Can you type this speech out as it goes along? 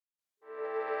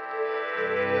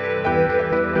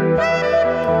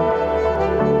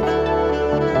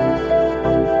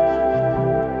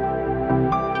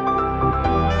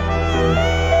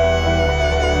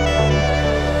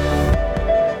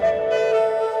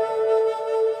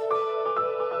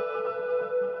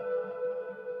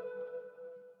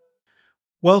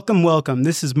Welcome, welcome.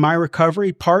 This is My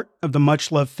Recovery, part of the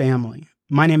Much Love family.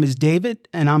 My name is David,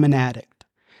 and I'm an addict.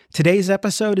 Today's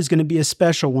episode is going to be a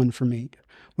special one for me.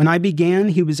 When I began,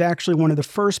 he was actually one of the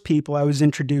first people I was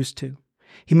introduced to.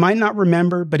 He might not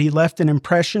remember, but he left an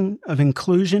impression of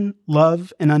inclusion,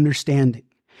 love, and understanding.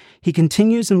 He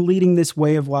continues in leading this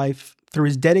way of life through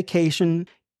his dedication,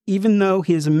 even though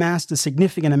he has amassed a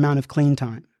significant amount of clean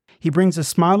time. He brings a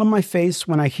smile on my face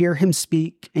when I hear him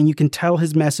speak, and you can tell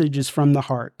his message is from the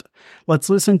heart. Let's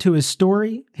listen to his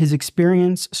story, his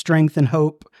experience, strength, and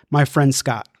hope. My friend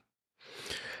Scott.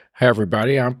 Hi,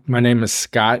 everybody. My name is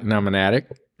Scott, and I'm an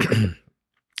addict.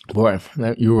 Boy,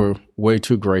 you were way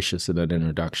too gracious in that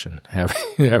introduction.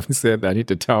 Having said that, I need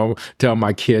to tell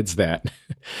my kids that.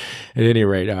 At any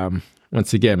rate,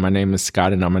 once again, my name is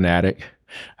Scott, and I'm an addict.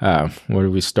 Where do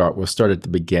we start? We'll start at the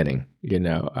beginning.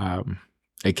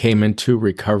 I came into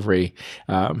recovery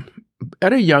at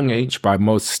a young age by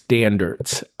most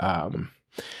standards. By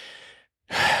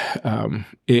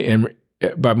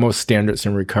most standards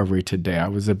in recovery today, I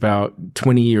was about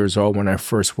 20 years old when I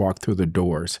first walked through the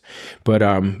doors. But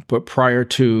prior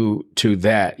to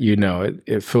that,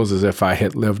 it feels as if I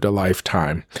had lived a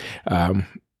lifetime.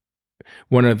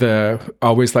 I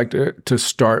always like to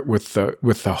start with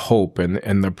the hope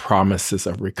and the promises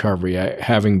of recovery.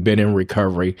 Having been in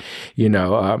recovery,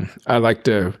 I like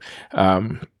to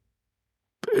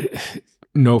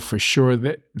know for sure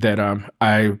that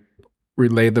I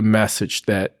relay the message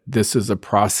that this is a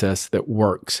process that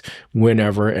works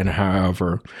whenever and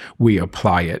however we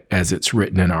apply it, as it's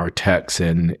written in our text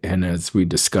and as we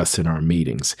discuss in our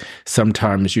meetings.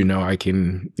 Sometimes, I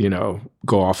can,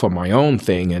 go off on my own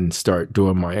thing and start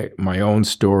doing my own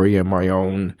story and my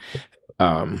own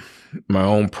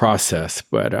process.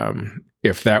 But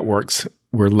if that works,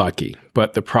 we're lucky.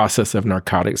 But the process of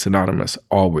Narcotics Anonymous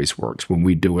always works when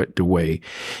we do it the way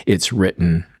it's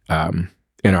written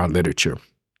in our literature.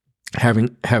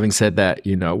 Having said that,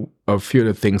 a few of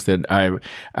the things that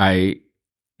I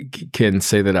can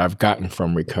say that I've gotten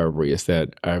from recovery is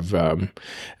that I've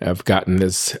gotten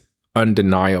this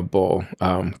undeniable,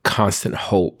 constant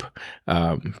hope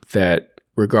that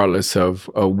regardless of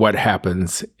what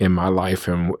happens in my life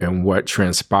and what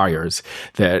transpires,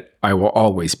 that I will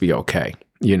always be okay.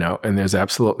 And there's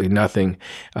absolutely nothing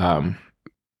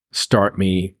start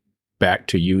me back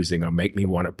to using or make me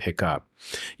want to pick up,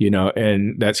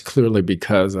 and that's clearly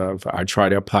because I try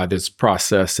to apply this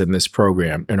process and this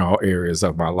program in all areas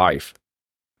of my life.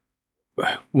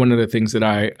 One of the things that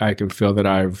I can feel that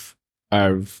I've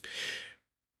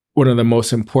one of the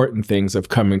most important things of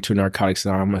coming to Narcotics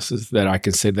Anonymous is that I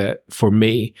can say that for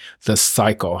me, the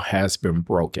cycle has been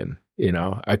broken.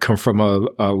 I come from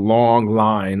a long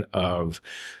line of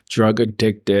drug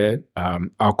addicted,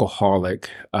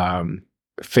 alcoholic,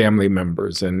 family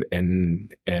members and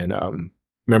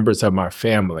members of my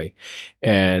family.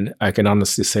 And I can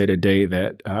honestly say today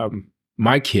that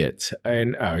my kids,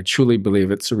 and I truly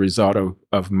believe it's a result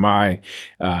of my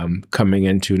coming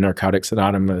into Narcotics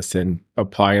Anonymous and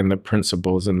applying the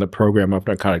principles and the program of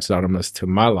Narcotics Anonymous to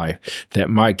my life, that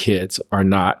my kids are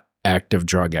not active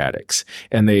drug addicts,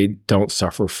 and they don't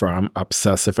suffer from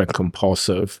obsessive and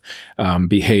compulsive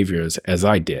behaviors as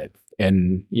I did.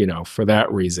 And, for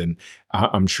that reason,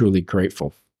 I'm truly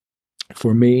grateful.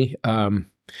 For me, a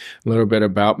little bit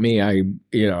about me, I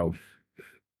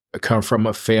come from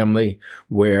a family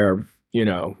where,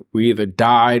 we either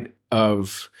died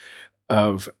of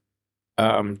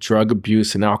drug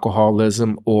abuse and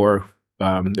alcoholism, or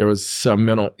there was some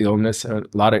mental illness, a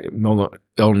lot of mental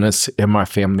illness in my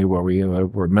family where we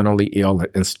were mentally ill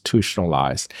and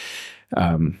institutionalized.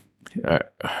 I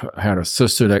had a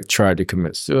sister that tried to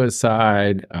commit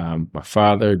suicide. My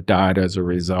father died as a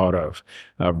result of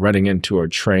running into a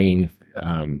train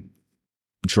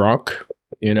drunk.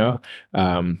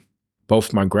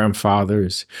 Both my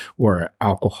grandfathers were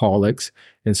alcoholics,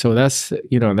 and so that's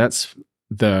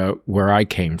where I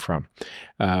came from.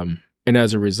 And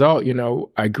as a result,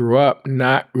 I grew up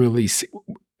not really.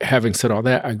 Having said all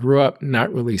that, I grew up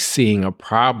not really seeing a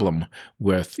problem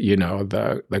with,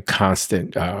 the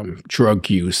constant drug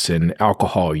use and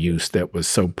alcohol use that was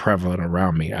so prevalent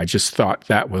around me. I just thought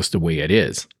that was the way it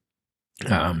is.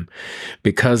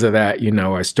 Because of that,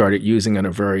 I started using at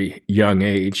a very young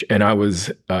age, and I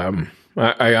was,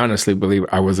 I honestly believe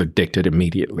I was addicted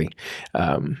immediately.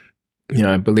 I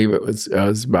believe I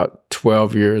was about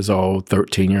 12 years old,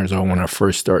 13 years old when I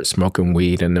first started smoking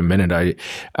weed. And the minute I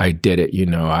did it,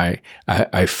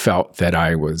 I felt that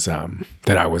I was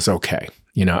okay.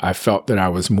 I felt that I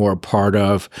was more a part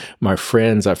of my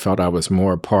friends. I felt I was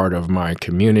more a part of my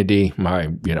community, my,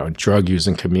 drug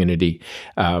using community.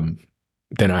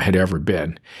 than I had ever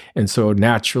been. And so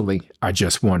naturally, I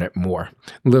just wanted more.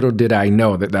 Little did I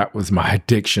know that that was my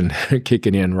addiction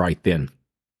kicking in right then.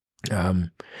 I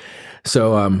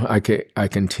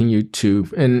continued to,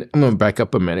 and I'm going to back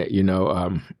up a minute.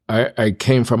 I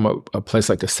came from a place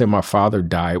like this. My father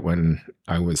died when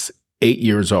I was 8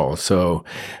 years old. So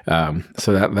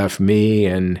that left me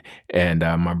and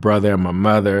my brother and my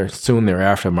mother. Soon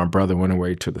thereafter, my brother went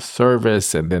away to the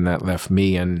service, and then that left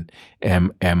me and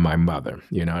my mother.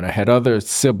 And I had other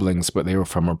siblings, but they were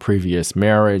from a previous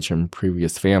marriage and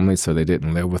previous family, so they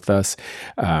didn't live with us.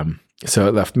 So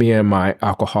it left me and my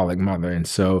alcoholic mother. And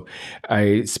so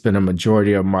I spent a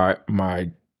majority of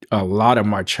a lot of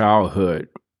my childhood,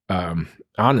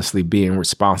 honestly being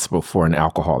responsible for an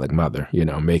alcoholic mother,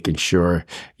 making sure,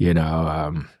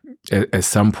 at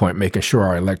some point, making sure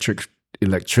our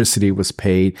electricity was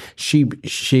paid. She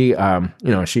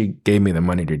gave me the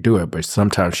money to do it, but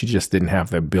sometimes she just didn't have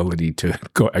the ability to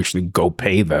go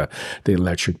pay the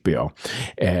electric bill.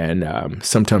 And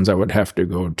sometimes I would have to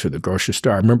go to the grocery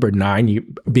store. I remember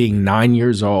being 9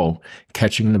 years old,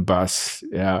 catching the bus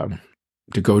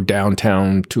to go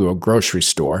downtown to a grocery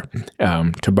store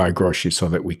to buy groceries so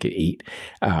that we could eat.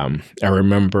 I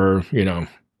remember,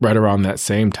 right around that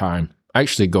same time,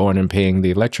 actually going and paying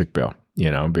the electric bill,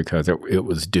 because it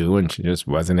was due and she just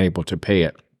wasn't able to pay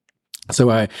it. So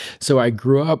I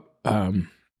grew up,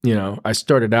 I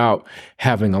started out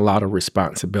having a lot of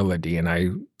responsibility, and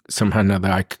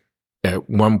at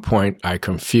one point I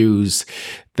confused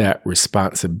that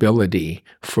responsibility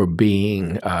for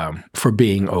being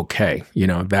okay.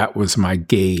 That was my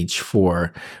gauge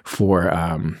for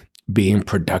being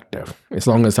productive. As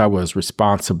long as I was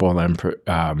responsible and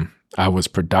I was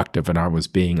productive and I was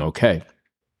being okay.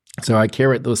 So I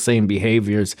carried those same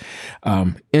behaviors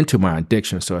into my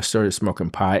addiction. So I started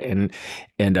smoking pot, and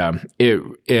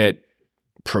it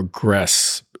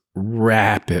progressed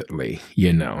rapidly,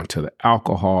 to the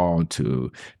alcohol,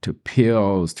 to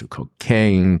pills, to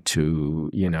cocaine, to,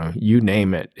 you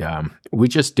name it. We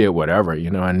just did whatever,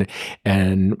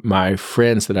 and my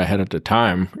friends that I had at the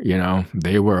time,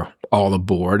 they were all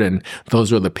aboard, and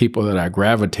those were the people that I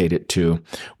gravitated to,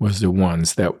 was the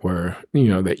ones that were,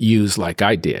 that used like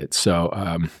I did. So,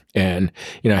 I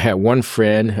had one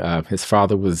friend, his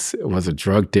father was a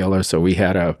drug dealer. So we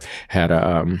had a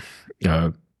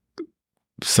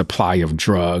supply of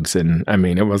drugs, and I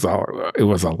mean, it was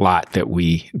a lot that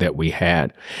we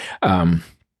had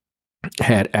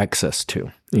access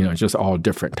to, just all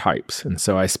different types. And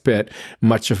so I spent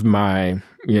much of my,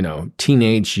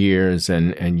 teenage years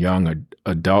and young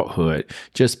adulthood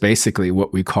just basically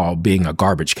what we call being a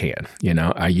garbage can.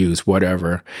 I use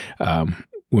whatever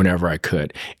whenever I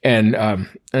could. And I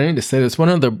need to say this, one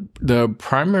of the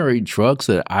primary drugs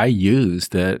that I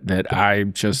used that I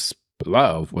just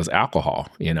love was alcohol.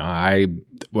 I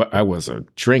was a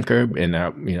drinker, and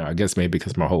I guess maybe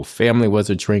because my whole family was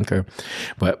a drinker,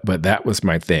 but that was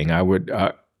my thing. I would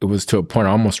it was to a point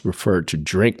I almost preferred to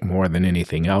drink more than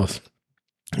anything else.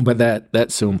 But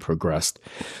that soon progressed.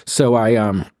 So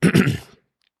I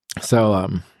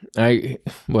I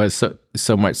was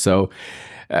so much so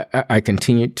I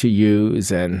continued to use,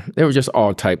 and there were just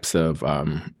all types of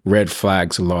red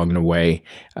flags along the way.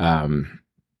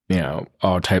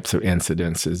 All types of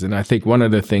incidences. And I think one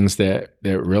of the things that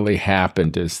really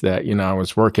happened is that, I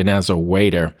was working as a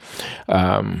waiter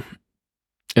in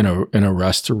a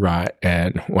restaurant,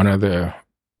 and one of the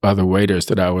other waiters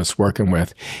that I was working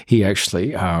with, he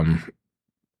actually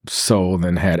sold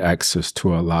and had access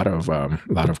to a lot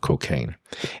of cocaine.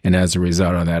 And as a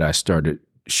result of that, I started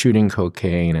shooting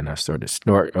cocaine, and I started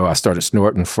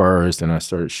snorting first, and I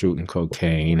started shooting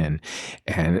cocaine,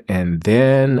 and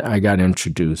then I got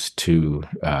introduced to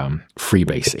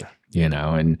freebasing,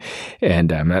 and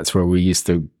that's where we used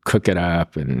to cook it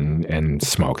up and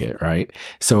smoke it, right?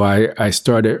 So I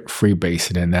started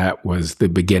freebasing, and that was the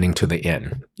beginning to the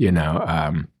end,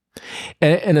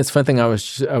 and it's fun thing. I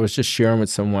was just sharing with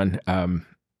someone.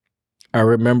 I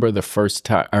remember the first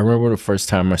time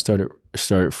I started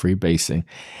freebasing.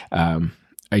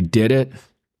 I did it.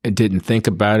 I didn't think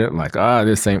about it like,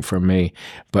 this ain't for me.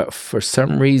 But for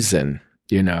some reason,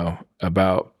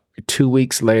 about 2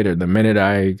 weeks later, the minute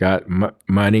I got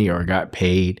money or got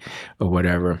paid or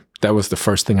whatever, that was the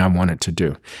first thing I wanted to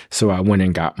do. So I went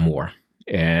and got more.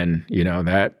 And,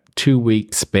 that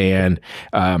 2-week span.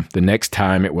 The next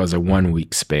time it was a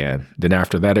 1-week span. Then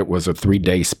after that, it was a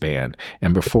 3-day span.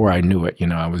 And before I knew it,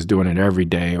 I was doing it every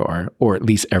day or at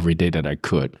least every day that I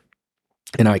could.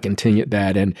 And I continued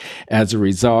that. And as a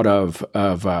result of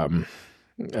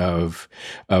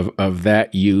that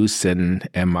use and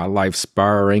my life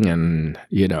spiraling and,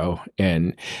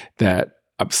 and that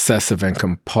obsessive and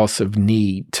compulsive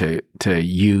need to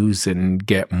use and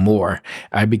get more,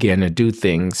 I began to do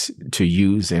things to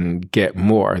use and get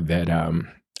more that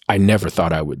I never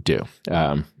thought I would do.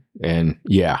 And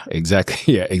yeah,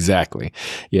 exactly. Yeah, exactly.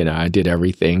 I did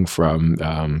everything from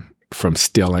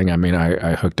stealing. I mean,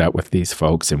 I hooked up with these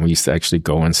folks, and we used to actually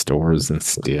go in stores and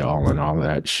steal and all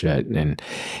that shit. And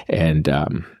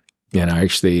I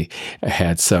actually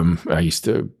had some.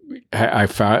 I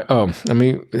found. Oh, I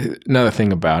mean, another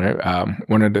thing about it.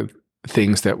 One of the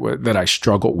things that I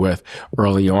struggled with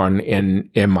early on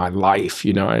in my life,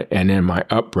 and in my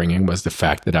upbringing, was the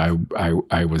fact that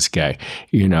I was gay,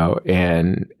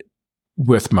 and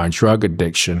with my drug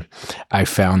addiction, I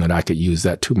found that I could use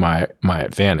that to my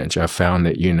advantage. I found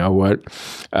that,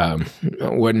 I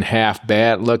wasn't half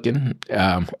bad looking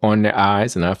on the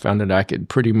eyes, and I found that I could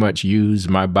pretty much use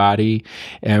my body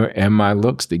and my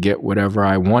looks to get whatever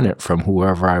I wanted from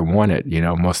whoever I wanted,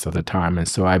 most of the time. And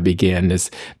so I began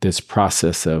this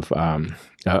process of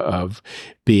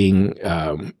being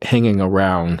hanging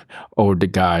around older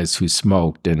guys who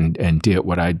smoked and did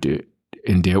what I do.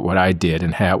 And did what I did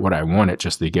and had what I wanted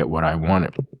just to get what I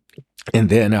wanted. And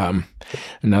then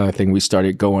another thing, we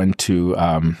started going to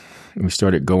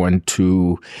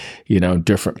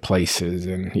different places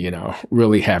and,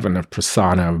 really having a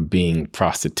persona of being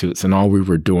prostitutes. And all we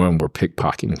were doing were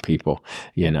pickpocketing people,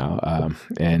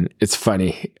 and it's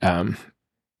funny.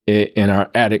 In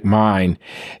our addict mind,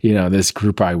 this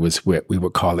group I was with, we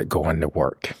would call it going to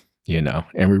work.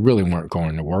 And we really weren't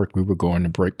going to work. We were going to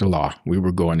break the law. We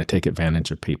were going to take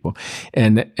advantage of people.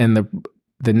 And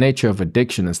the nature of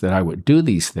addiction is that I would do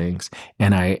these things,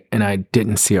 and I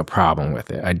didn't see a problem with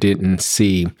it. I didn't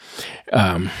see.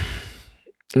 I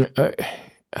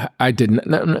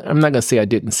didn't. I'm not gonna say I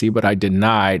didn't see, but I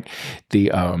denied the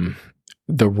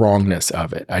wrongness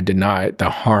of it. I denied the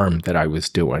harm that I was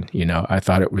doing. I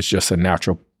thought it was just a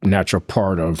natural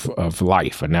part of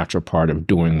life, a natural part of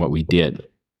doing what we did.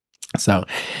 So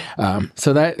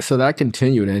that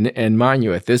continued, and mind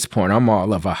you, at this point, I'm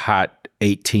all of a hot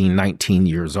 18, 19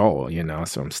 years old,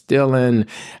 so I'm stealing,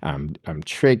 I'm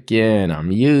tricking,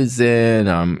 I'm using,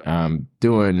 I'm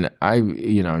doing,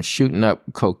 shooting up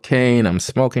cocaine, I'm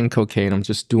smoking cocaine, I'm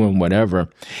just doing whatever.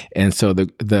 And so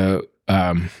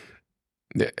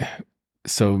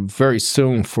so very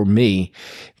soon for me,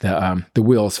 the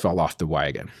wheels fell off the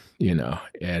wagon.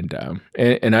 And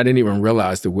I didn't even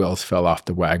realize the wheels fell off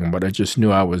the wagon, but I just knew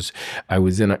I was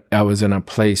in a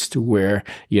place to where,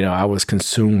 I was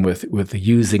consumed with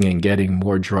using and getting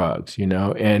more drugs,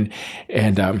 and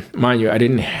mind you, I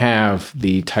didn't have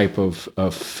the type of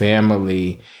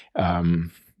family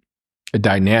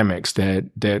dynamics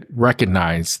that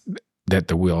recognized that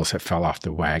the wheels had fell off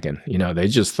the wagon. They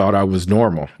just thought I was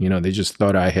normal. They just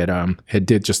thought I had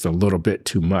did just a little bit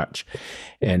too much,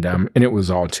 and it was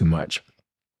all too much.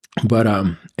 But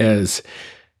as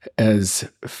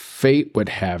fate would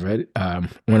have it,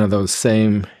 one of those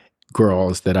same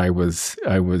girls that I was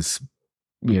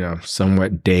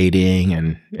somewhat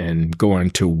dating and going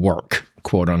to work,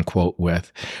 quote unquote,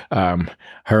 with,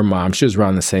 her mom, she was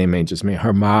around the same age as me.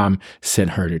 Her mom sent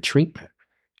her to treatment.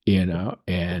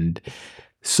 And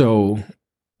so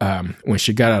when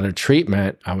she got out of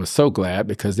treatment, I was so glad,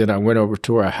 because then I went over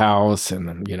to her house and,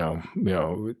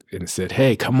 and said,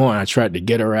 hey, come on. I tried to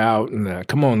get her out, and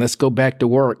come on, let's go back to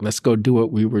work. Let's go do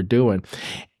what we were doing.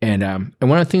 And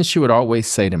one of the things she would always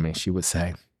say to me, she would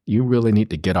say, you really need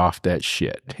to get off that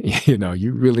shit.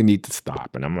 You really need to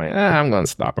stop. And I'm like, I'm going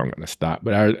to stop.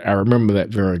 But I remember that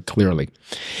very clearly.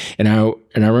 And I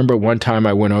remember one time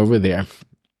I went over there,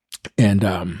 and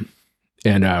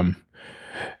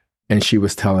she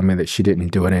was telling me that she didn't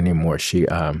do it anymore. She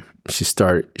got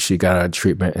out of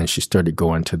treatment, and she started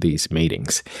going to these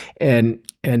meetings. And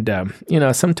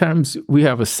sometimes we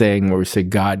have a saying where we say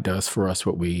God does for us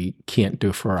what we can't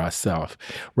do for ourselves.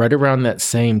 Right around that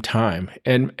same time,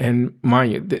 and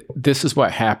mind you, this is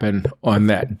what happened on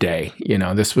that day.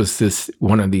 This was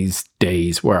one of these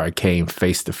days where I came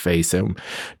face to face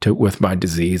with my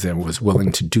disease and was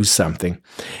willing to do something.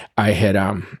 I had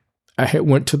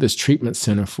went to this treatment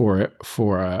center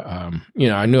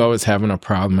I knew I was having a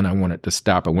problem and I wanted to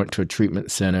stop. I went to a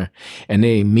treatment center, and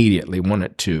they immediately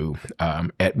wanted to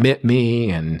admit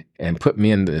me and put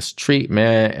me in this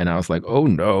treatment. And I was like, oh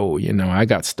no, I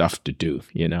got stuff to do.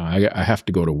 I have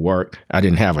to go to work. I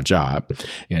didn't have a job.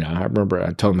 I remember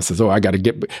I told them, I says, I got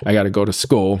to go to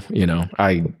school.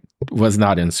 I was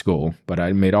not in school, but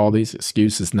I made all these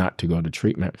excuses not to go to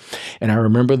treatment. And I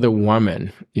remember the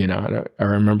woman, I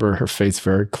remember her face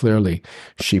very clearly.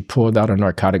 She pulled out a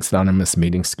Narcotics Anonymous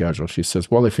meeting schedule. She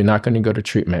says, well, if you're not going to go to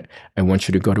treatment, I want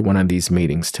you to go to one of these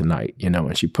meetings tonight,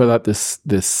 and she pulled out this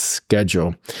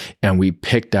schedule, and we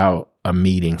picked out a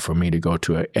meeting for me to go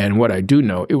to it. And what I do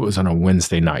know, it was on a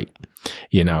Wednesday night,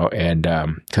 and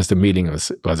because the meeting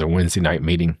was a Wednesday night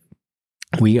meeting.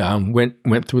 We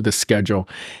went through the schedule,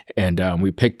 and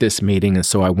we picked this meeting. And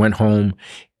so I went home,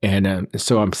 and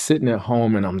so I'm sitting at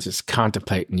home, and I'm just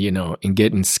contemplating, and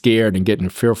getting scared and getting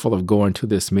fearful of going to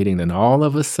this meeting. Then all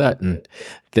of a sudden,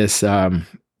 this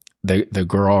the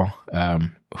girl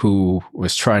who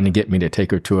was trying to get me to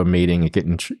take her to a meeting and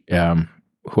getting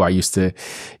who I used to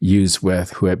use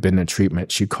with, who had been in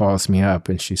treatment, she calls me up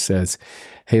and she says,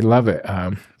 "Hey, Lovett,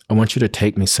 I want you to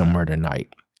take me somewhere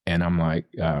tonight." And I'm like,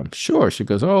 sure. She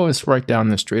goes, "Oh, it's right down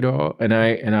the street." Oh, and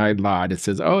I lied. It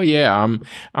says, "Oh yeah,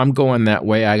 I'm going that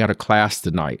way. I got a class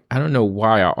tonight." I don't know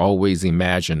why I always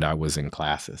imagined I was in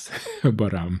classes,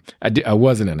 but I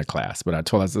wasn't in a class. But I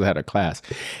told her I had a class,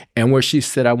 and where she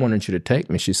said, "I wanted you to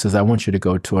take me," she says, "I want you to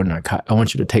go to I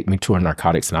want you to take me to a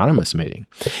Narcotics Anonymous meeting."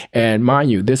 And mind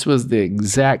you, this was the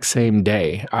exact same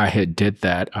day I had did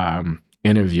that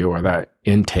interview or that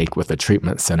intake with a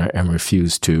treatment center and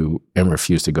refused to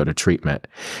go to treatment.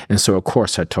 And so of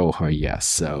course I told her yes.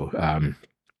 So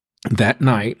that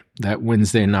night, that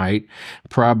Wednesday night,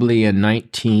 probably in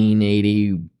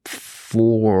 1984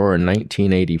 or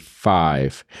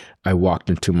 1985, I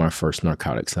walked into my first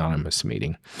Narcotics Anonymous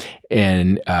meeting,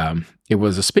 and it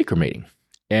was a speaker meeting.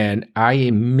 And I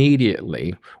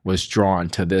immediately was drawn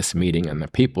to this meeting and the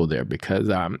people there because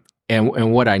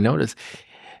and what I noticed,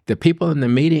 the people in the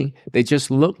meeting, they just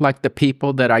looked like the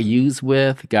people that I used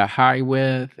with, got high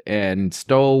with, and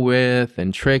stole with,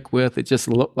 and tricked with. It just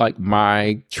looked like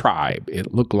my tribe.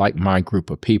 It looked like my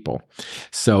group of people.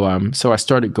 So, so I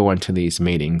started going to these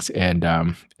meetings, and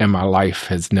my life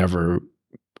has never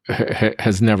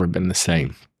been the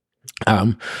same.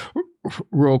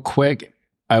 Real quick,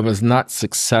 I was not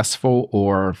successful,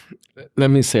 or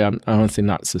let me say, I don't say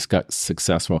not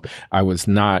successful. I was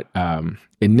not,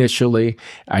 initially,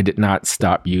 I did not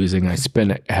stop using. I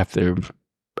spent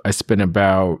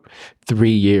about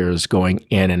 3 years going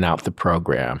in and out the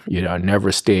program,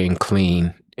 never staying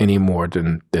clean any more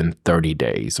than 30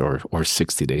 days or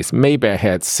 60 days. Maybe I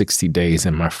had 60 days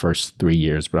in my first 3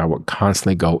 years, but I would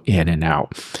constantly go in and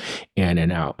out, in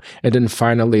and out. And then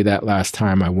finally, that last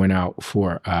time I went out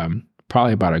for,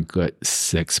 probably about a good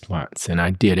 6 months, and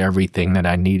I did everything that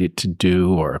I needed to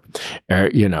do, or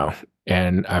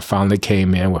and I finally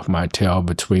came in with my tail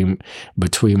between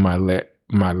my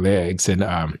legs, and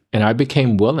I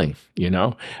became willing.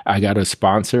 I got a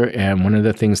sponsor, and one of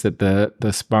the things that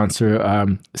the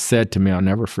sponsor said to me, I'll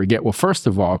never forget. Well, first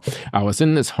of all, I was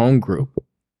in this home group.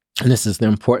 And this is the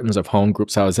importance of home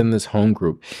groups. I was in this home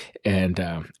group, and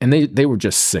they were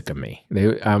just sick of me.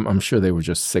 I'm sure they were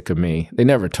just sick of me. They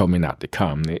never told me not to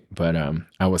come, but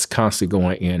I was constantly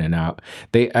going in and out.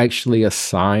 They actually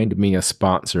assigned me a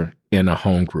sponsor in a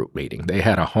home group meeting. They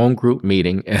had a home group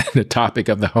meeting, and the topic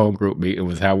of the home group meeting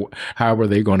was how were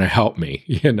they going to help me?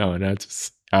 And I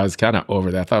was kind of over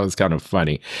that. I thought it was kind of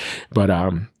funny, but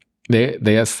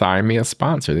They assigned me a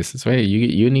sponsor. They said, "Hey,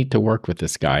 you need to work with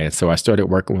this guy." And so I started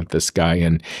working with this guy,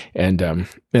 and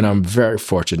I'm very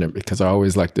fortunate because I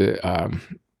always like to,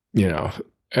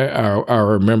 I'll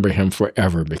remember him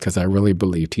forever because I really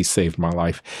believed he saved my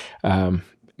life.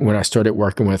 When I started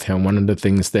working with him, one of the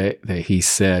things that he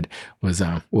said was,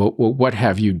 well, what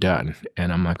have you done?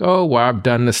 And I'm like, "Oh, well, I've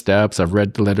done the steps. I've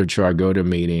read the literature. I go to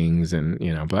meetings, and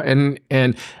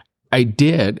I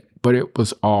did." But it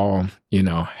was all,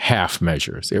 half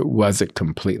measures. It wasn't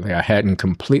completely. I hadn't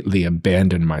completely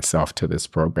abandoned myself to this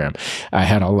program. I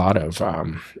had a lot of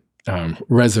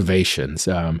reservations.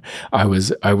 I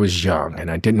was young, and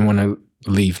I didn't want to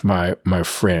leave my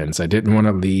friends. I didn't want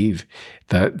to leave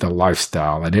the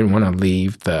lifestyle. I didn't want to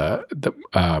leave the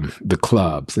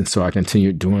clubs, and so I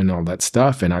continued doing all that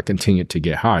stuff, and I continued to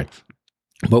get high.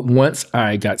 But once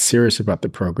I got serious about the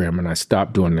program and I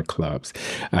stopped doing the clubs,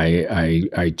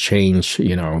 I changed,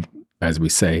 as we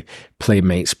say,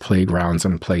 playmates, playgrounds,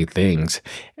 and playthings.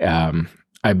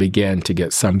 I began to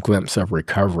get some glimpse of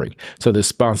recovery. So the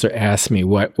sponsor asked me,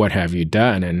 what have you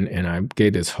done? And I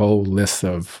gave this whole list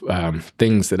of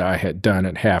things that I had done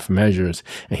at half measures.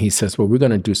 And he says, "Well, we're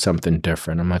going to do something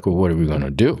different." I'm like, "Well, what are we going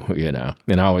to do?"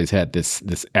 And I always had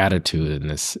this attitude and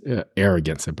this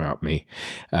arrogance about me.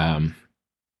 And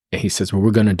he says, "Well,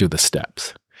 we're going to do the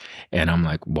steps." And I'm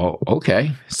like, well,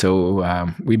 okay.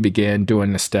 So we began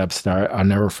doing the steps. And I'll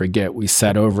never forget. We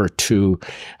sat over to,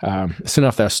 soon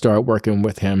after I started working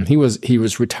with him, he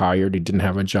was retired. He didn't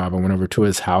have a job. I went over to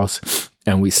his house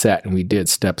and we sat and we did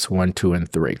steps 1, 2,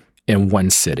 and 3 in one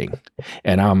sitting.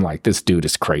 And I'm like, this dude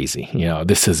is crazy.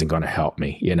 This isn't going to help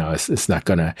me. It's not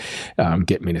going to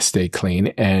get me to stay clean.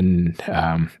 And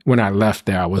when I left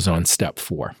there, I was on step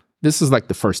 4. This is like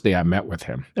the first day I met with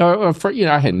him.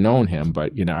 I had known him,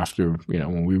 but after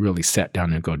when we really sat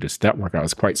down and go to step work, I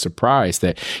was quite surprised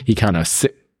that he kind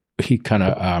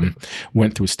of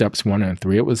went through steps 1 and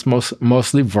 3. It was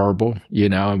mostly verbal,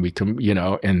 and we can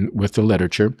and with the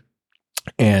literature.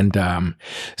 And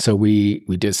so we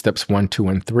did steps 1, 2,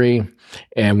 and 3.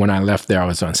 And when I left there, I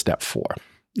was on step 4.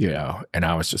 And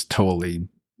I was just totally,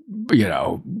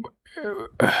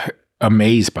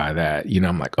 amazed by that.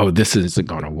 I'm like, oh, this isn't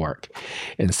going to work.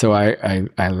 And so I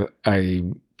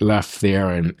left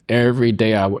there, and every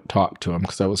day I would talk to him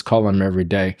because I was calling him every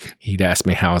day. He'd ask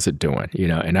me, how's it doing?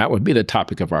 And that would be the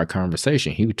topic of our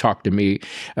conversation. He would talk to me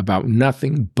about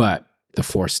nothing but the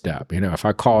 4th step. If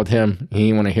I called him, he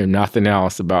didn't want to hear nothing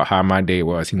else about how my day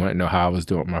was. He wanted to know how I was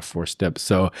doing my 4th step.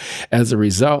 So as a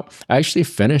result, I actually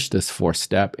finished this 4th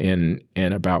step in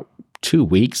about 2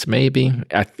 weeks, maybe,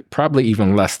 probably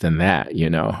even less than that,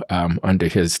 under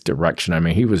his direction. I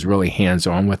mean, he was really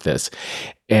hands-on with this.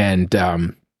 And I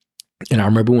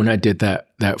remember when I did that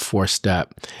 4th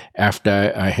step,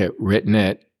 after I had written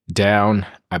it down,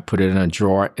 I put it in a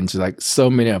drawer, and just like so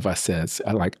many of us says,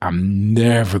 I'm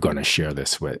never going to share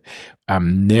this with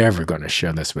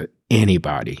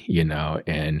anybody,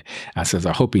 and I says,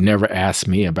 I hope he never asks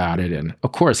me about it. And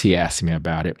of course he asked me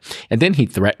about it. And then he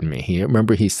threatened me.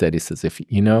 He says, if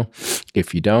you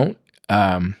don't,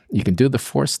 you can do the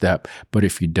 4th step, but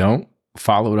if you don't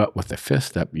follow it up with the 5th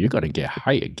step, you're going to get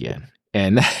high again.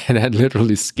 And that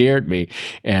literally scared me.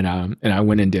 And I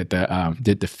went and did the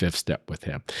 5th step with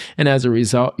him. And as a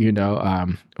result,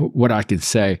 what I can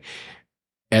say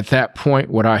at that point,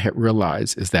 what I had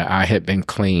realized is that I had been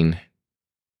clean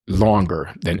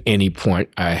longer than any point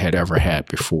I had ever had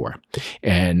before.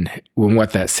 And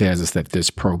what that says is that this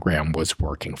program was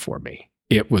working for me.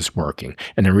 It was working.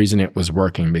 And the reason it was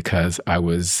working because I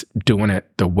was doing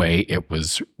it the way it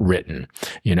was written.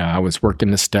 I was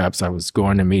working the steps. I was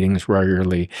going to meetings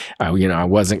regularly. I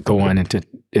wasn't going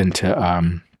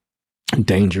into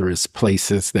dangerous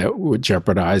places that would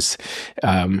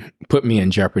put me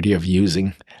in jeopardy of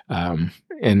using. And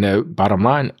the bottom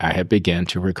line, I had began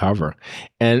to recover,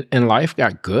 and life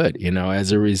got good.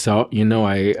 As a result,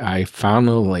 I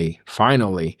finally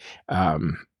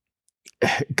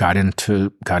got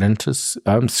into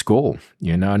school.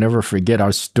 I'll never forget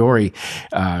our story.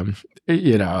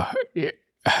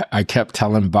 I kept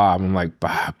telling Bob, I'm like,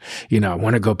 Bob, I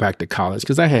want to go back to college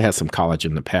because I had some college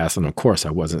in the past. And of course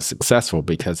I wasn't successful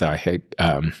because I had,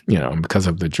 because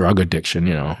of the drug addiction,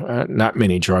 not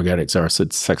many drug addicts are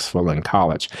successful in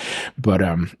college. But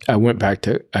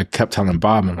I kept telling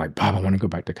Bob, I'm like, Bob, I want to go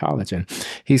back to college. And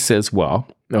he says, well,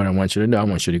 what I want you to do, I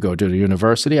want you to go to the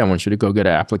university. I want you to go get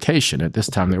an application. At this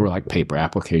time, they were like paper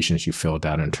applications you filled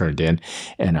out and turned in.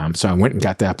 And so I went and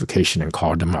got the application and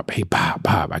called him up. Hey, Bob,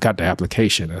 I got the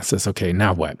application. And I says, okay,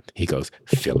 now what? He goes,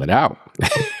 fill it out.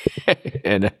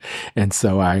 and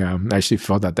so I actually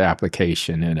filled out the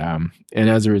application. And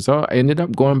as a result, I ended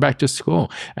up going back to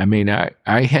school. I mean, I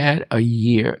had a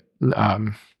year,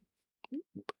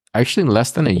 actually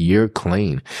less than a year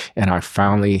clean, and I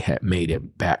finally had made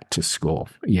it back to school,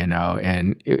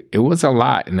 and it was a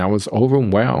lot, and I was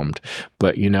overwhelmed.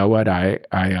 But you know what? It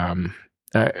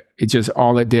just,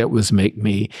 all it did was make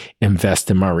me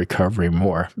invest in my recovery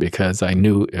more, because I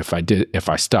knew if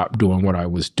I stopped doing what I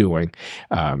was doing,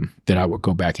 that I would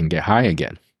go back and get high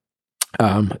again.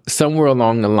 Somewhere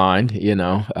along the line,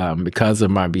 because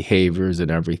of my behaviors and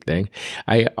everything,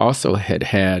 I also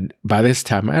by this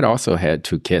time, I had also had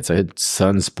 2 kids. I had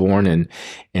sons born in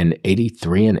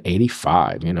 83 and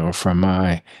 85, from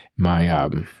my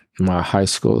high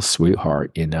school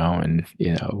sweetheart, and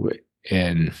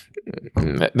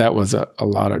that was a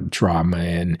lot of drama.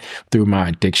 And through my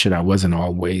addiction, I wasn't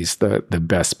always the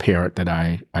best parent that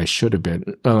I should have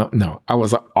been. No, I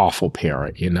was an awful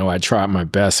parent. I tried my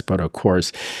best, but of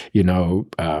course,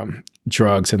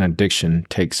 drugs and addiction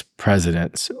takes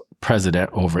precedent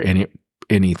over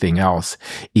anything else,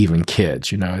 even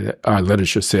kids. Our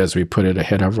literature says we put it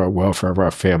ahead of our welfare of our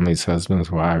families,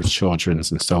 husbands, wives, children,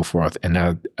 and so forth. And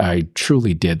I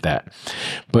truly did that.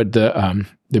 But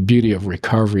the beauty of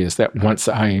recovery is that once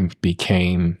I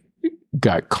became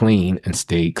got clean and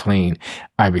stayed clean,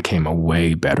 I became a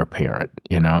way better parent.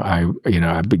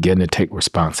 I began to take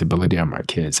responsibility on my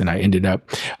kids, and I ended up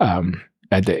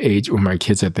at the age when my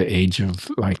kids at the age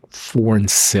of like 4 and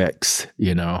 6,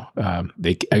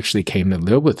 they actually came to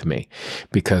live with me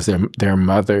because their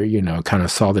mother, kind of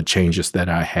saw the changes that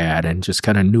I had and just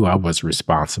kind of knew I was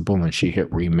responsible. And she had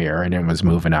remarried and was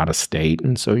moving out of state,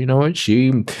 and so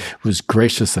she was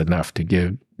gracious enough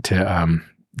to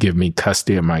give me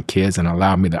custody of my kids and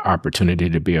allow me the opportunity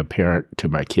to be a parent to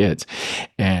my kids.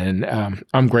 And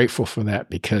I'm grateful for that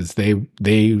because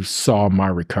they saw my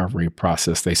recovery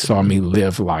process. They saw me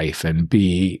live life and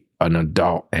be an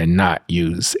adult and not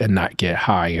use and not get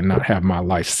high and not have my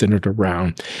life centered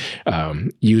around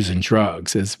using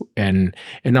drugs. And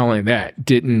not only that,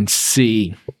 didn't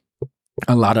see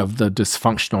a lot of the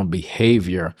dysfunctional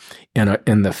behavior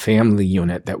in the family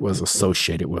unit that was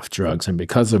associated with drugs. And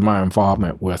because of my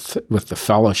involvement with the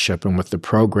fellowship and with the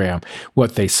program,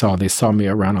 what they saw me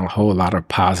around a whole lot of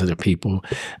positive people,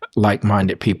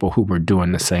 like-minded people who were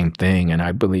doing the same thing. And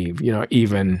I believe,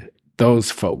 even those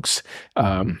folks,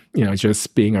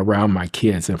 just being around my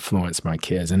kids influenced my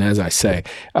kids. And as I say,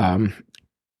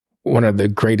 one of the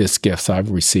greatest gifts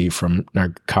I've received from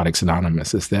Narcotics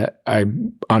Anonymous is that I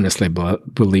honestly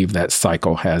believe that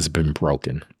cycle has been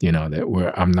broken.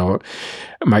 That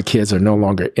my kids are no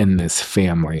longer in this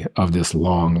family of this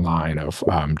long line of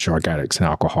drug addicts and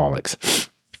alcoholics.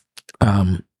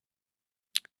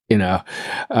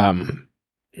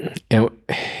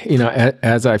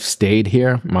 As I've stayed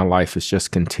here, my life has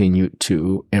just continued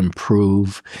to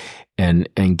improve and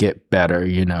get better.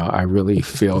 I really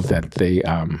feel that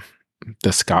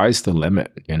the sky's the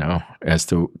limit, as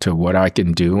to what I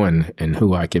can do and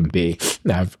who I can be.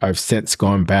 I've since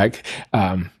gone back,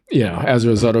 as a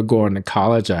result of going to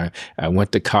college. I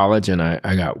went to college and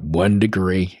I got 1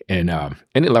 degree in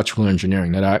electrical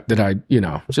engineering that I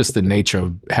just the nature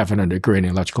of having a degree in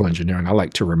electrical engineering. I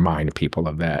like to remind people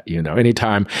of that.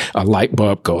 Anytime a light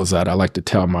bulb goes out, I like to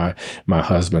tell my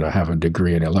husband I have a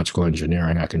degree in electrical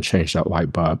engineering. I can change that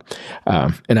light bulb.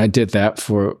 And I did that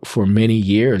for many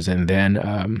years. And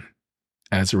then,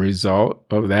 as a result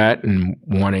of that and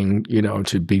wanting,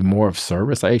 to be more of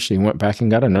service, I actually went back and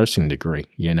got a nursing degree,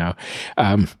 And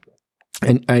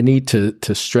I need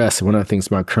to stress, one of the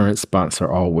things my current sponsor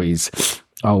always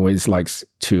likes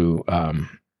to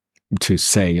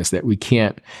say is that we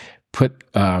can't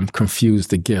confuse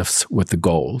the gifts with the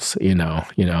goals.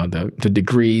 The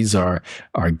degrees are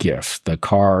gifts, the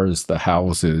cars, the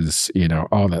houses,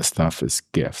 all that stuff is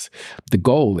gifts. The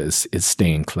goal is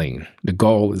staying clean. The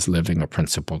goal is living a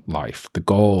principled life. The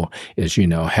goal is,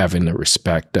 having the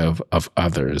respect of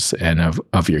others and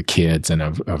of your kids and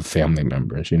of family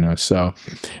members, So,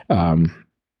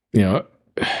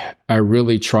 I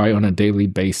really try on a daily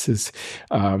basis,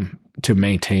 to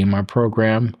maintain my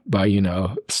program by,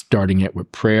 starting it with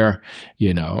prayer,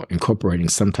 incorporating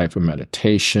some type of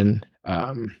meditation.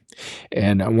 And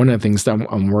one of the things that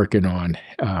I'm working on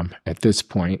at this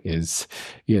point is,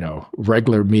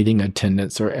 regular meeting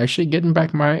attendance, or actually getting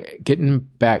back my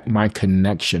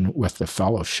connection with the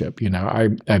fellowship. I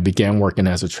began working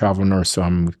as a travel nurse, so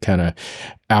I'm kind of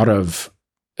out of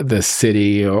the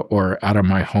city or out of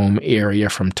my home area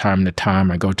from time to time.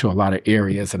 I go to a lot of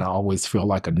areas and I always feel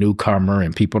like a newcomer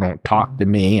and people don't talk to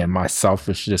me, and my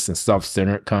selfishness and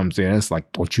self-centered comes in. It's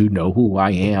like, don't you know who I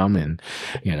am? And,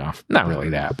 not really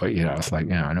that, but, it's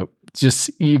like, I know, just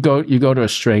you go to a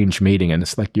strange meeting and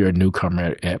it's like you're a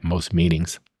newcomer at most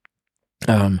meetings.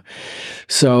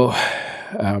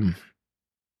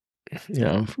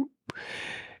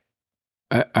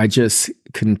 I just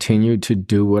continue to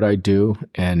do what I do,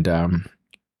 and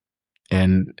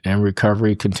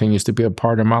recovery continues to be a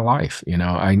part of my life.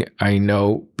 I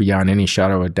know beyond any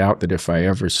shadow of a doubt that if I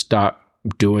ever stop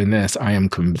doing this, I am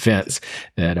convinced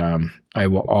that I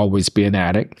will always be an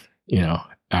addict.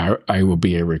 I will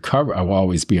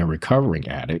always be a recovering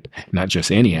addict, not just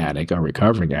any addict, a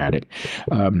recovering addict.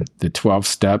 The 12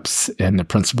 steps and the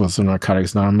principles of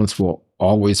Narcotics Anonymous will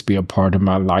always be a part of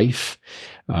my life.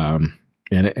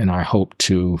 And I hope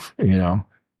to,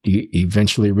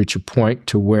 eventually reach a point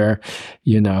to where,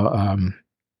 it's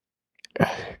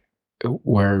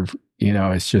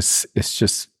just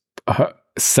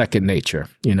second nature.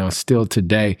 Still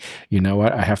today,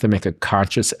 I have to make a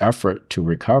conscious effort to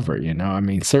recover.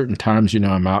 Certain times,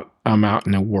 I'm out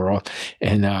in the world,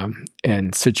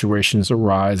 and situations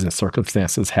arise and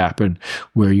circumstances happen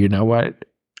where, it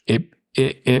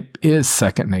is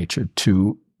second nature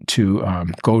to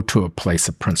go to a place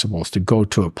of principles, to go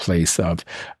to a place of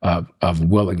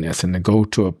willingness, and to go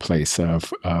to a place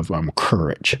of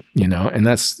courage, and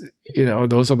that's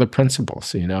those are the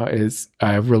principles. Is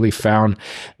I've really found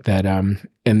that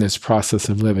in this process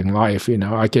of living life,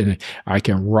 I can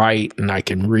write and I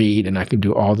can read and I can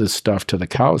do all this stuff till the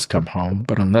cows come home,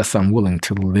 but unless I'm willing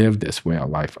to live this way of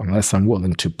life, unless I'm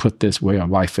willing to put this way of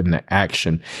life into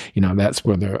action, that's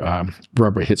where the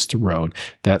rubber hits the road.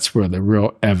 That's where the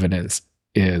real evidence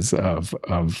is of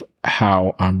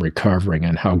how I'm recovering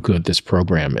and how good this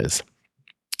program is.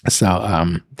 So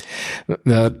I'm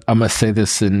gonna say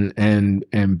this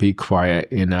and be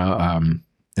quiet,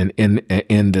 and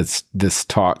in this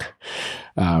talk,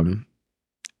 I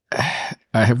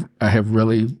have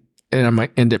really, and I'm gonna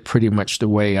end it pretty much the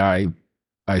way I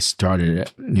started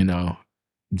it.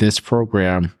 This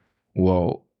program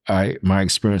my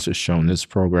experience has shown this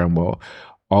program will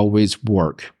always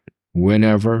work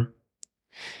whenever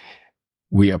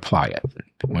we apply it.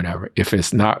 Whenever, if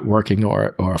it's not working,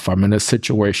 or if I'm in a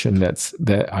situation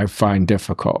that I find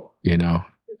difficult,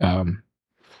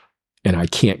 and I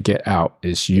can't get out,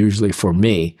 it's usually for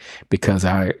me because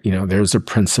there's a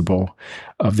principle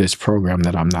of this program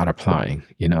that I'm not applying.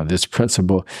 This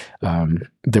principle,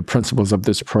 the principles of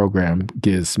this program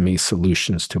gives me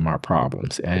solutions to my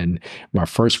problems. And my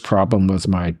first problem was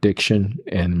my addiction,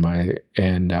 and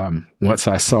once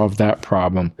I solved that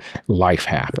problem, life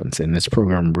happens. And this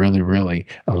program really, really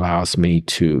allows me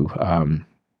to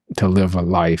live a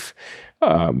life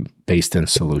based in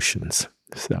solutions.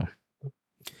 So.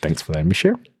 Thanks for letting me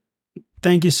share.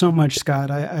 Thank you so much,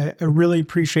 Scott. I really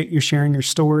appreciate you sharing your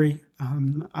story.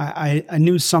 I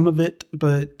knew some of it,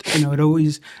 but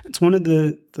it's one of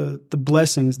the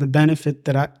blessings, the benefit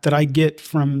that I get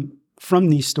from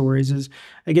these stories is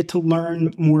I get to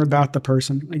learn more about the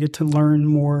person. I get to learn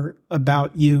more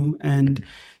about you and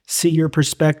see your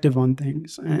perspective on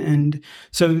things. And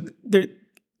so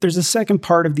there's a second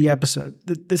part of the episode.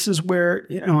 This is where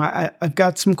I've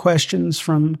got some questions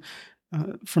from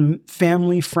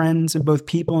family, friends, and both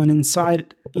people and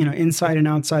inside and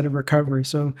outside of recovery.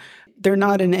 So they're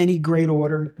not in any great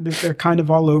order. They're kind of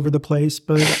all over the place,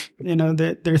 but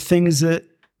they're things that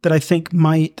I think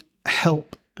might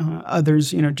help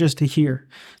others, just to hear.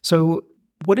 So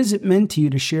what has it meant to you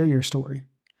to share your story?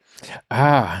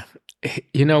 I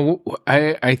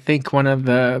think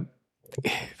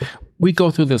we go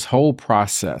through this whole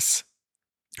process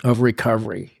of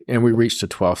recovery, and we reach the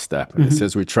 12th step. And it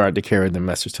says we tried to carry the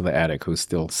message to the addict who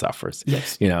still suffers.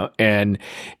 Yes. And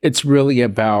it's really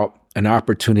about an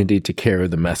opportunity to carry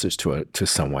the message to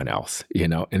someone else,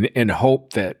 and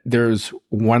hope that there's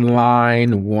one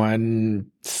line, one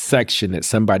section that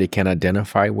somebody can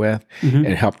identify with and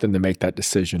help them to make that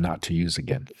decision not to use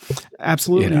again.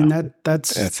 Absolutely. And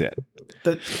that's it.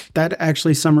 That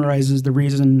actually summarizes the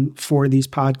reason for these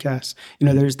podcasts.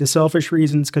 There's the selfish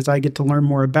reasons because I get to learn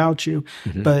more about you,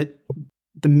 but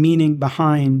the meaning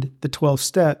behind the 12th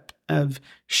step of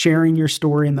sharing your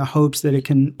story in the hopes that it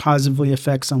can positively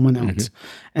affect someone else.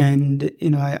 And,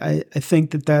 I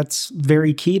think that that's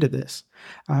very key to this.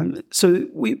 So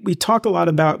we talk a lot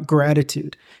about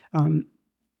gratitude. Can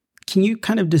you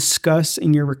kind of discuss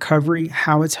in your recovery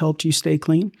how it's helped you stay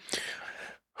clean?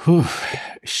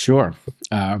 Sure.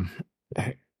 As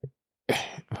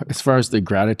far as the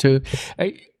gratitude,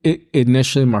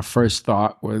 initially my first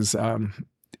thought was,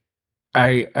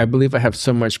 I believe I have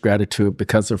so much gratitude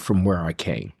because of from where I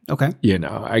came. Okay.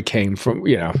 I came from,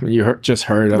 you just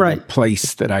heard of the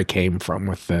place that I came from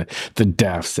with the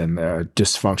deaths and the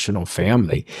dysfunctional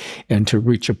family, and to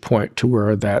reach a point to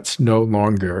where that's no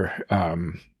longer,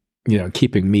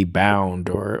 keeping me bound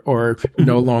or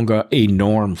no longer a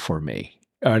norm for me.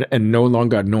 And no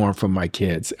longer a norm for my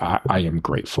kids. I am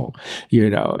grateful,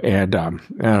 and I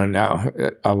don't know,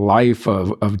 a life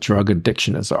of drug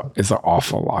addiction is an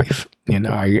awful life.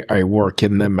 I work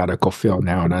in the medical field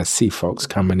now, and I see folks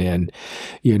coming in,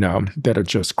 that are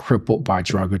just crippled by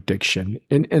drug addiction,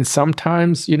 and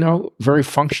sometimes, very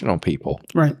functional people,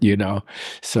 right?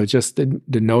 So just to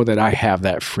know that I have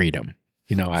that freedom,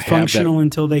 I functional have that,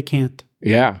 until they can't.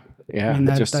 Yeah.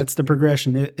 That's the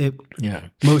progression.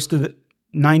 Most of it.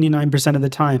 99% of the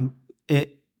time,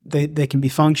 they can be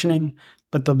functioning,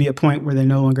 but there'll be a point where they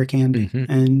no longer can be,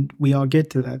 and we all get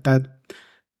to that.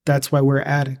 That's why we're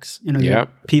addicts.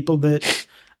 People that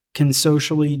can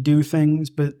socially do things,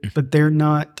 but they're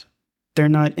not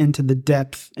into the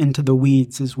depth, into the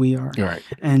weeds as we are. Right.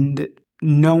 And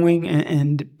knowing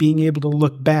and being able to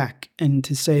look back and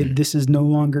to say, this is no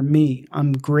longer me.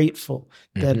 I'm grateful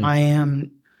that I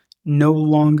am no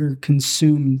longer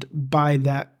consumed by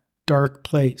that dark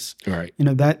place. Right.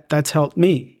 That's helped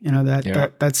me.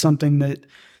 That's something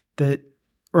that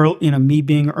early, me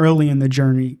being early in the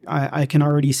journey, I can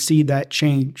already see that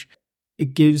change.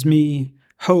 It gives me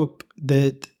hope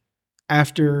that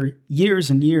after years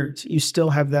and years, you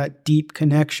still have that deep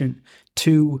connection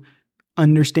to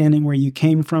understanding where you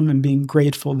came from and being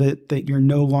grateful that you're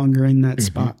no longer in that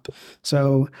spot.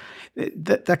 So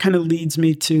that kind of leads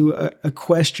me to a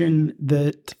question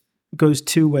that goes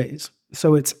two ways.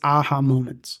 So it's aha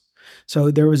moments.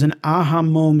 So there was an aha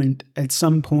moment at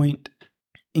some point,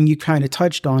 and you kind of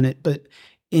touched on it, but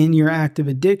in your active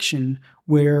addiction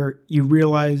where you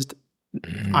realized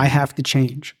I have to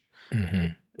change.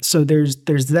 So there's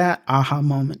that aha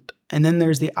moment. And then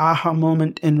there's the aha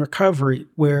moment in recovery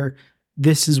where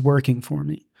this is working for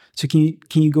me. So can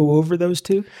you go over those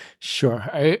two? Sure.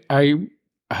 I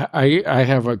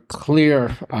have a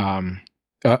clear,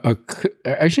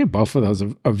 actually both of those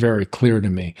are very clear to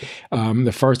me.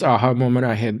 The first aha moment,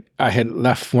 I had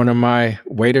left one of my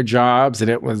waiter jobs, and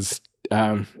it was,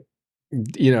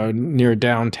 near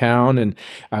downtown, and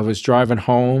I was driving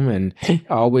home, and I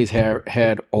always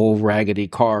had old raggedy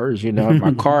cars.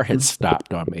 My car had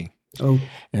stopped on me. Oh.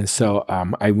 And so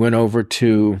I went over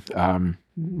to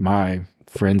my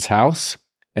friend's house,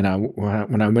 and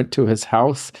when I went to his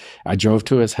house, I drove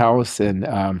to his house, and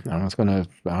I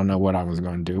don't know what I was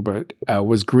going to do, but I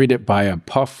was greeted by a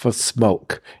puff of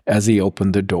smoke as he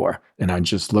opened the door. And I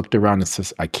just looked around and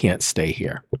says, I can't stay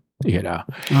here,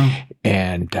 Oh.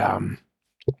 And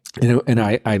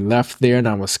I left there, and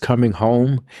I was coming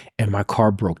home, and my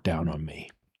car broke down on me.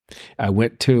 I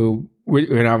went to,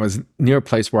 when I was near a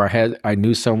place where I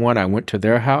knew someone, I went to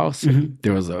their house.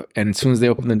 There was and as soon as they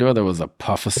opened the door, there was a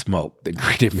puff of smoke that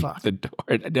greeted me at the door.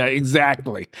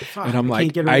 Exactly. And I'm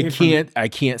like, I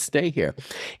can't stay here.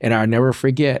 And I'll never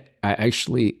forget, I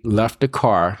actually left the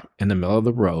car in the middle of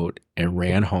the road and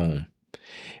ran home.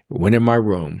 Went in my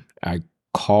room. I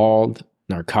called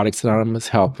Narcotics Anonymous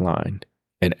helpline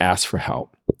and asked for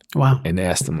help. Wow. And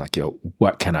asked them, like, yo,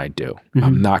 what can I do?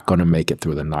 I'm not going to make it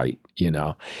through the night,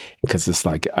 because it's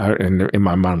like, in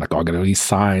my mind, like, I got all these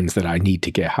signs that I need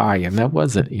to get high. And that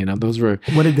wasn't, those were.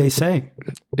 What did they say?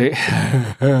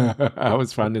 I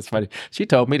always find this funny. She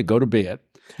told me to go to bed.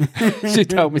 She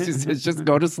told me, she says, just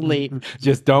go to sleep.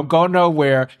 Just don't go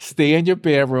nowhere. Stay in your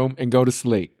bedroom and go to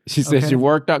sleep. She says, you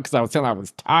worked out, because I was telling her I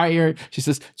was tired. She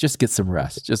says, just get some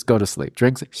rest. Just go to sleep.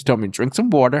 She told me, drink some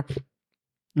water.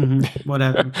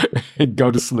 Whatever. And go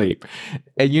to sleep.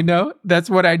 And that's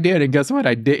what I did. And guess what?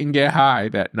 I didn't get high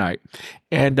that night.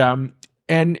 And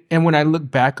when I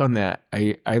look back on that,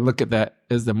 I look at that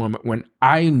as the moment when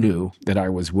I knew that I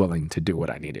was willing to do what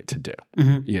I needed to do.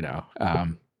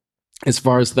 As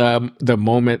far as the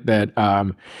moment that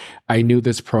I knew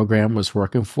this program was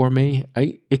working for me,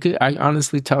 I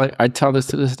honestly I tell this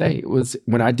to this day. It was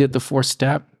when I did the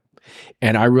 4-step.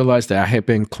 And I realized that I had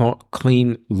been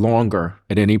clean longer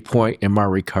at any point in my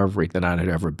recovery than I had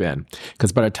ever been.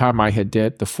 Because by the time I had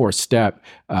did the 4-step,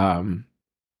 I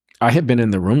had been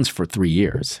in the rooms for 3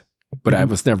 years, but I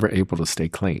was never able to stay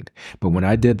clean. But when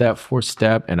I did that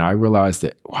 4-step, and I realized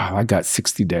that, wow, I got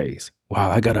 60 days. Wow,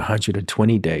 I got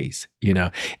 120 days,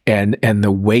 and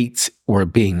the weights were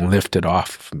being lifted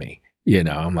off of me.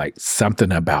 I'm like,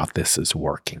 something about this is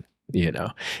working.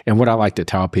 And what I like to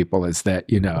tell people is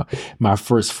that, my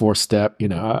first 4-step,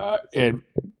 and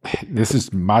this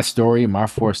is my story, my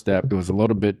 4-step, it was a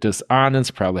little bit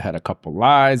dishonest, probably had a couple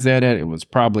lies in it. It was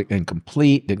probably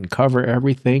incomplete, didn't cover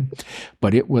everything,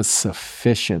 but it was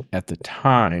sufficient at the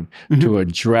time to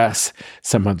address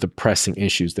some of the pressing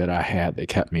issues that I had that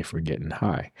kept me from getting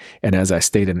high. And as I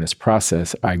stayed in this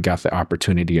process, I got the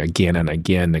opportunity again and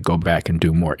again to go back and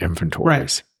do more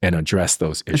inventories. And address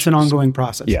those issues. It's an ongoing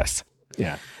process. Yes.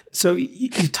 Yeah. So you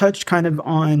touched kind of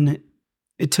on,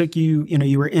 it took you,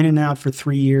 you were in and out for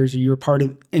 3 years, or you were part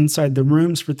of inside the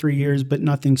rooms for 3 years, but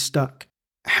nothing stuck.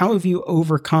 How have you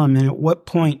overcome, and at what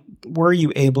point were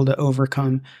you able to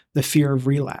overcome the fear of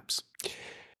relapse?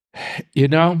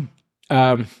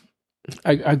 I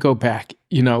go back,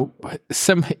 and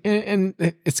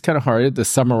it's kind of hard to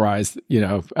summarize,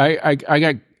 I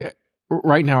got.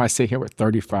 Right now, I sit here with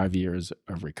 35 years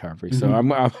of recovery, so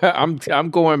I'm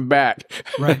going back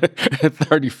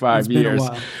 35 years.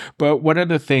 But one of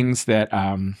the things that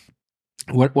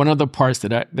one of the parts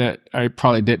that I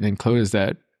probably didn't include is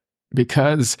that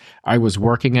because I was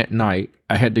working at night,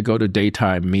 I had to go to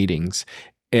daytime meetings.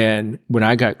 And when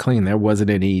I got clean, there wasn't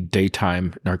any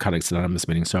daytime Narcotics Anonymous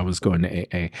meetings, so I was going to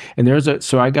AA. And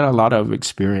so I got a lot of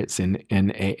experience in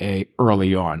AA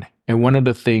early on. And one of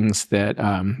the things that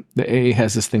the AA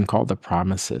has this thing called the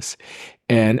promises.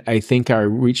 And I think I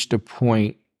reached a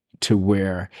point to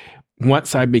where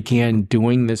once I began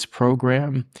doing this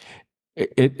program,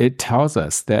 it tells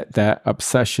us that that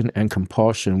obsession and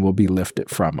compulsion will be lifted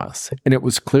from us. And it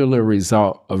was clearly a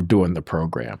result of doing the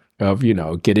program, of,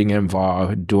 getting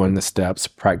involved, doing the steps,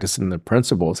 practicing the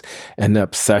principles, and the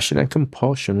obsession and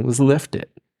compulsion was lifted.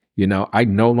 I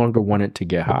no longer wanted to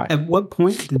get high. At what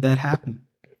point did that happen?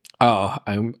 Oh,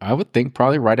 I would think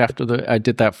probably right after I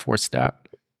did that 4-step.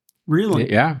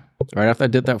 Really? Yeah. Right after I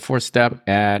did that 4-step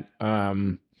at,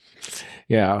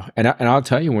 yeah. And I'll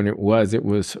tell you when it was,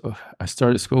 I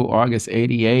started school August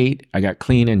 88. I got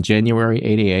clean in January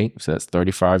 88. So that's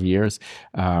 35 years.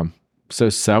 So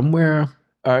somewhere,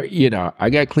 I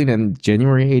got clean in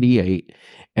January 88.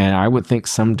 And I would think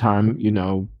sometime,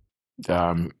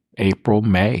 April,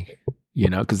 May,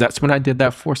 because that's when I did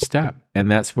that 4-step.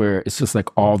 And that's where it's just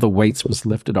like all the weights was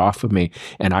lifted off of me.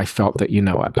 And I felt that,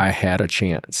 I had a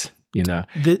chance,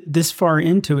 This far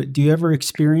into it, do you ever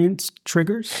experience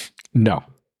triggers? No,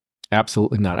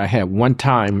 absolutely not. I had one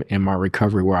time in my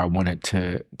recovery where I wanted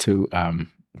to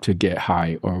get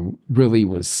high, or really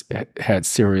had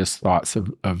serious thoughts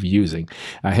of using.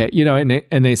 I had,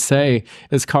 and they say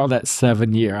it's called that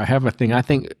 7-year. I have a thing. I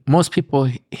think most people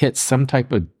hit some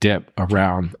type of dip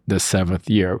around the 7th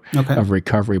year of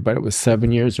recovery, but it was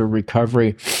 7 years of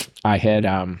recovery. I had,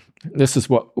 this is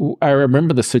what I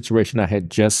remember the situation. I had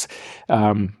just,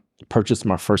 purchased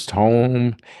my first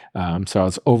home. So I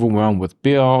was overwhelmed with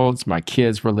bills. My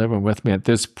kids were living with me at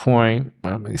this point.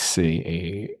 Let me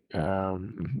see,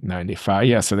 95.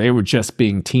 Yeah, so they were just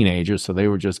being teenagers. So they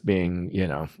were just being,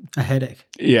 a headache.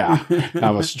 Yeah, I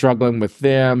was struggling with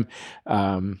them.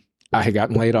 I had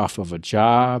gotten laid off of a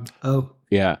job. Oh,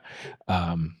 yeah.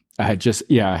 I had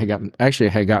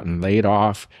gotten laid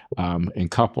off, and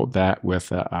coupled that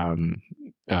with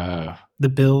the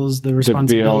bills, the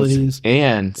responsibilities.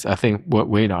 And I think what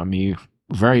weighed on me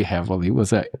very heavily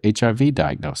was a HIV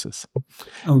diagnosis.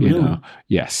 Oh, really?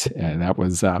 Yes. And that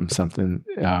was something,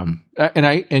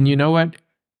 and you know what?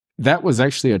 That was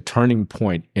actually a turning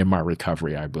point in my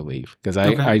recovery, I believe, because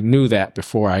I knew that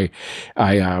before I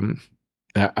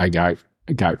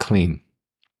got clean.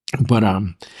 But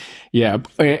yeah,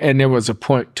 and there was a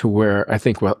point to where I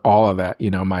think with all of that,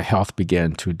 my health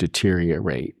began to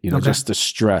deteriorate. Just the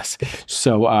stress.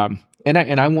 So and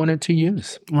I wanted to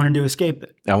use. Wanted to escape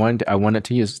it. I wanted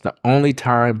to use. The only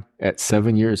time at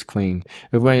 7 years clean,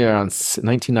 it was around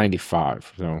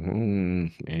 1995. So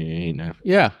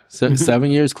yeah, so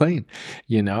 7 years clean.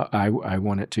 I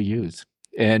wanted to use.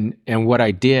 And what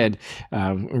I did,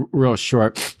 real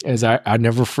short, is I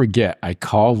never forget. I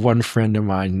called one friend of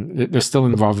mine. They're still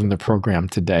involved in the program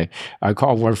today. I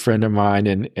called one friend of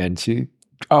mine, and she,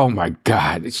 oh my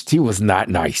God, she was not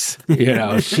nice.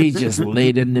 She just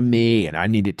laid into me, and I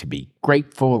needed to be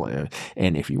grateful.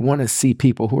 And if you want to see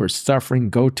people who are suffering,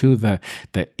 go to the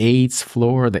AIDS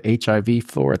floor, the HIV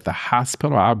floor at the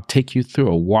hospital. I'll take you through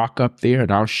a walk up there,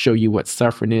 and I'll show you what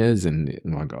suffering is. And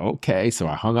I go, okay. So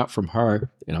I hung up from her,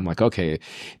 and I'm like, okay.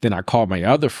 Then I called my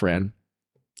other friend,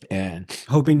 and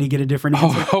hoping to get a different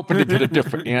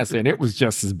answer. And it was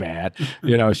just as bad.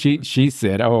 She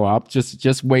said, oh, I'll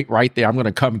just wait right there. I'm going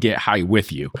to come get high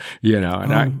with you,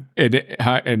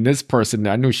 and this person,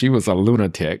 I knew she was a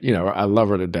lunatic. I love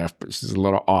her to death, but she's a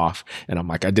little off. And I'm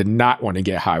like, I did not want to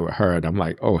get high with her. And I'm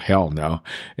like, oh, hell no.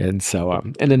 And so,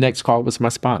 and the next call was my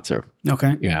sponsor.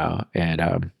 Okay. And,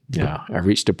 I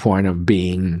reached a point of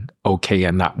being okay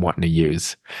and not wanting to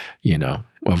use,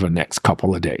 over the next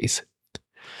couple of days.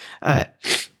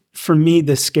 For me,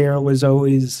 the scare was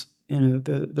always,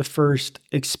 the first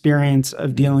experience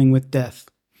of dealing with death.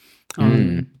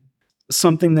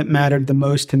 Something that mattered the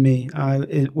most to me,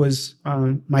 it was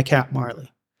my cat,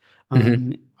 Marley.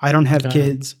 I don't have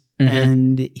kids,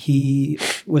 and he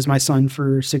was my son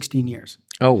for 16 years.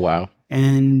 Oh, wow.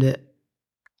 And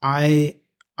I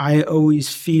always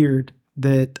feared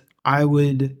that I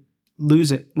would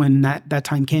lose it when that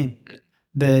time came.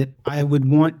 That I would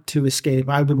want to escape.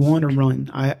 I would want to run.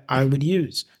 I would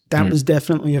use. That was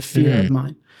definitely a fear of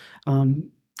mine.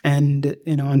 And,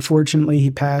 unfortunately he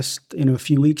passed, a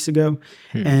few weeks ago,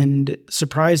 and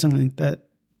surprisingly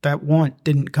that want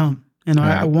didn't come. And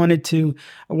I wanted to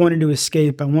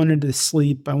escape. I wanted to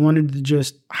sleep. I wanted to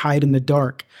just hide in the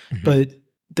dark, but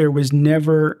there was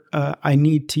never I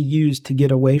need to use to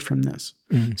get away from this.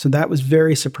 So that was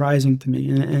very surprising to me.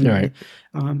 And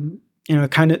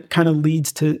it kind of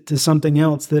leads to something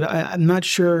else that I'm not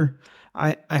sure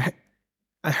I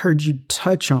heard you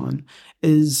touch on,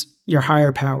 is your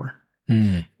higher power.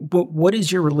 What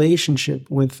is your relationship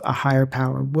with a higher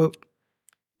power? What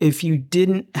if you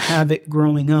didn't have it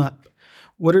growing up?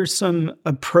 What are some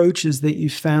approaches that you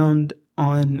found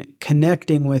on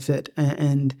connecting with it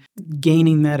and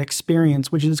gaining that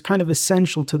experience, which is kind of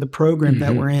essential to the program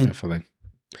that we're in. Definitely.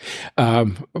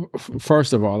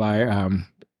 First of all,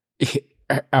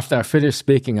 after I finished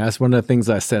speaking, that's one of the things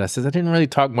I said. I said, I didn't really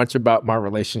talk much about my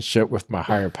relationship with my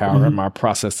higher power and my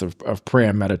process of prayer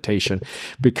and meditation,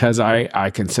 because I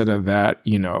consider that,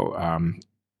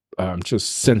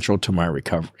 just central to my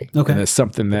recovery. Okay. And it's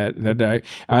something that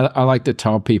I like to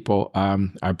tell people.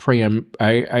 I pray and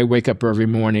I wake up every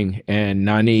morning, and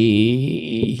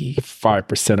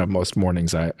 95% of most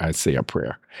mornings I say a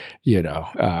prayer,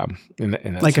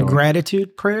 and like a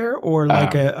gratitude prayer, or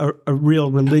like a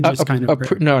real religious kind of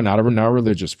prayer? No, not a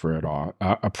religious prayer at all.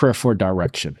 A prayer for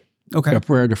direction. Okay. A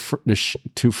prayer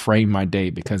to frame my day,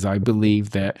 because I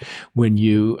believe that when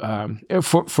you,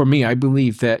 for me, I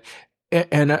believe that.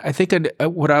 And I think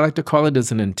what I like to call it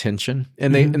is an intention,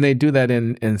 and they do that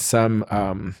in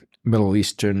some Middle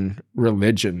Eastern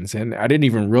religions, and I didn't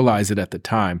even realize it at the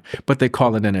time, but they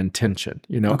call it an intention.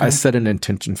 I set an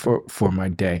intention for my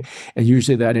day, and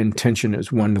usually that intention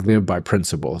is one to live by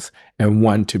principles, and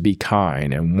one to be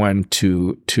kind, and one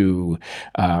to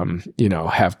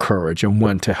have courage, and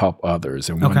one to help others,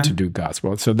 and one to do God's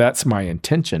will. So that's my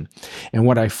intention, and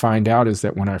what I find out is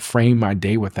that when I frame my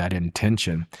day with that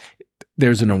intention,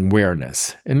 there's an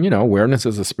awareness, and awareness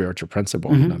is a spiritual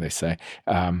principle. They say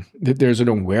there's an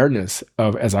awareness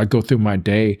of, as I go through my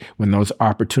day, when those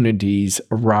opportunities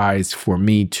arise for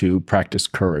me to practice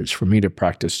courage, for me to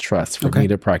practice trust, for me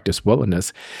to practice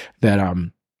willingness, that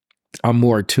I'm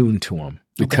more attuned to them,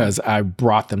 because I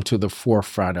brought them to the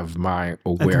forefront of my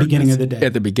awareness at the beginning of the day.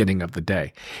 At the beginning of the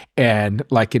day. And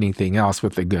like anything else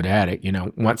with a good addict,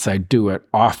 once I do it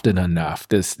often enough,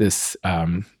 this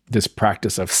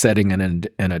practice of setting an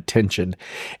attention,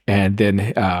 and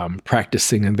then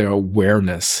practicing in their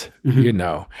awareness,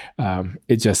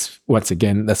 it just, once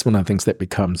again, that's one of the things that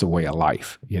becomes a way of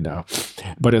life,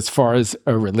 But as far as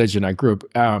a religion, I grew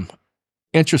up,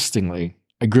 interestingly,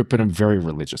 I grew up in a very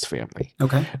religious family.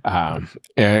 Okay.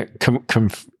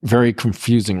 Very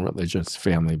confusing religious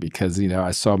family, because, I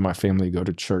saw my family go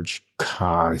to church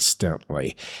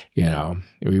constantly.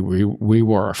 We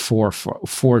were a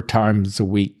four times a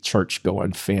week church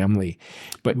going family,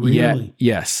 but really?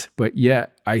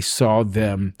 yet I saw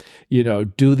them,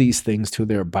 do these things to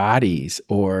their bodies,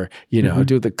 or,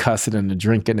 do the cussing and the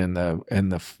drinking and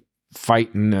the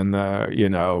fighting and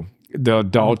the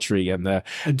adultery and the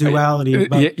duality.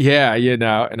 And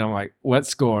I'm like,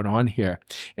 what's going on here?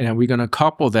 And are we going to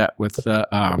couple that with the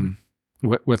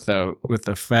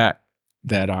fact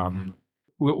that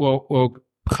we'll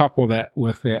couple that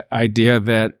with the idea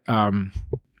that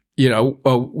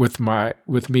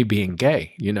with me being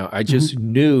gay, I just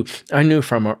knew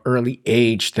from an early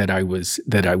age that I was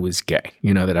gay,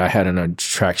 that I had an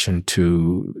attraction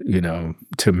to,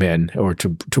 to men, or to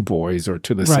boys, or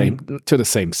to the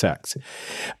same sex.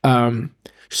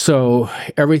 So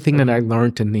everything that I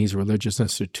learned in these religious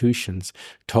institutions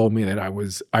told me that I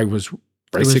was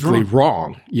basically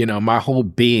wrong. My whole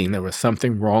being, there was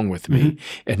something wrong with me.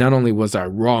 And not only was I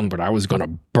wrong, but I was going to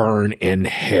burn in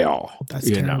hell. That's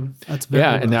terrible. That's very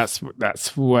rough. And that's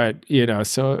what,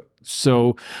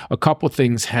 so a couple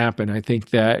things happened. I think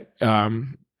that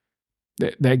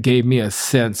that gave me a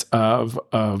sense of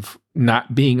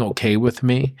not being okay with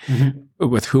me,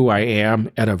 with who I am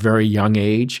at a very young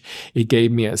age. It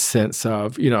gave me a sense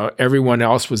of, everyone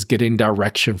else was getting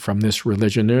direction from this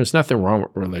religion. There's nothing wrong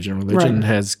with religion. Religion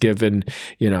has given,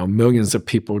 millions of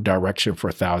people direction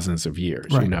for thousands of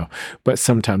years, but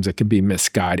sometimes it can be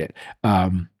misguided.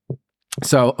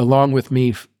 So along with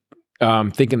me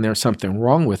thinking there's something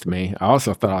wrong with me, I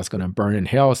also thought I was going to burn in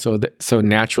hell. So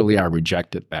naturally I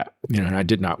rejected that, and I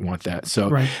did not want that.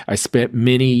 So I spent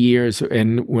many years,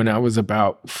 and when I was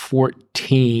about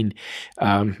 14,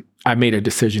 I made a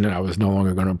decision that I was no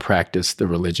longer going to practice the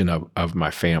religion of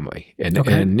my family. And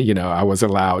I was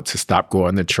allowed to stop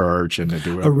going to church and to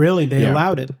do it. Oh, really? They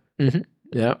allowed it? Mm-hmm.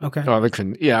 Yeah. Okay. Oh, they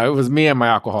couldn't. Yeah, it was me and my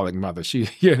alcoholic mother. She,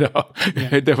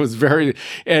 there was very,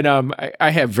 and I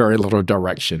had very little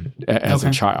direction as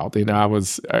a child. I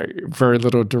was very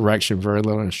little direction, very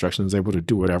little instructions, able to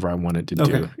do whatever I wanted to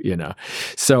do.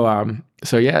 So I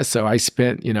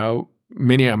spent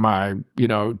many of my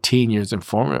teen years and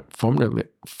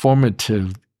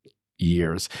formative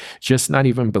years just not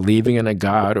even believing in a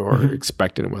God or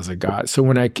expecting it was a God. So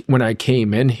when I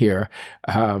came in here.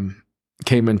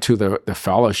 Came into the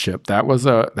fellowship, that was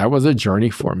a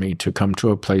journey for me to come to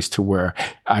a place to where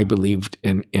I believed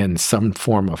in some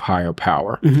form of higher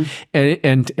power.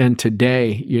 And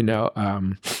today,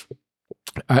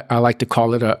 I like to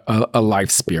call it a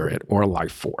life spirit or a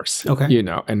life force. Okay. You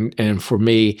know, and for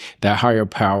me, that higher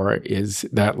power is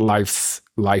that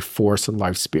life force and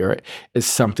life spirit is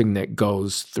something that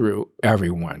goes through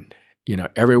everyone. You know,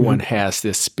 everyone has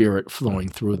this spirit flowing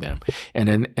through them, and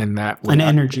in that way,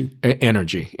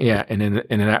 energy, yeah, and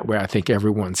in that way, I think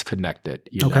everyone's connected.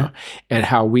 You know, and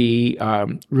how we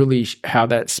really how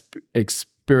that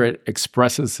spirit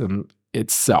expresses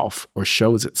itself or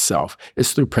shows itself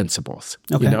is through principles,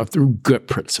 you know, through good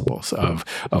principles of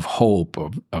hope,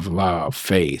 of love,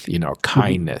 faith, you know,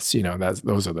 kindness, you know,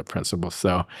 those are the principles.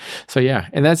 So yeah.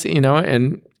 And that's, you know,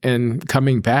 and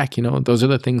coming back, you know, those are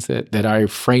the things that I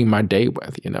frame my day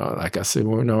with, you know, like I said,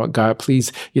 well, you know what, God,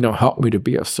 please, you know, help me to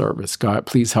be of service. God,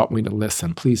 please help me to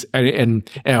listen, please. And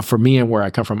for me and where I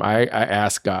come from, I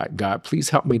ask God, please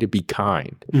help me to be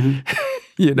kind.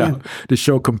 You know, to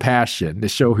show compassion, to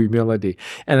show humility.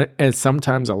 And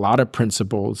sometimes a lot of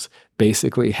principles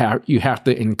basically you have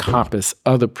to encompass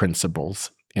other principles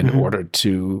in order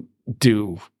to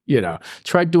do, you know,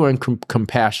 try doing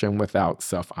compassion without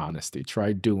self-honesty.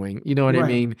 Try doing, you know what I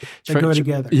mean? They go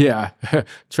together. Yeah.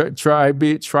 try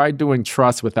doing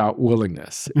trust without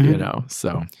willingness, you know,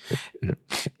 so.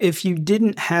 If you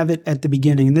didn't have it at the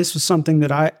beginning, and this was something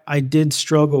that I did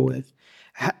struggle with,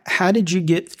 how did you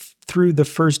get through the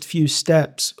first few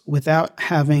steps without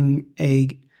having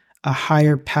a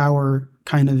higher power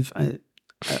kind of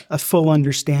a full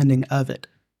understanding of it?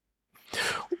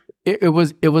 It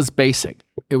was basic.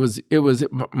 It was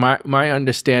my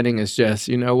understanding is just,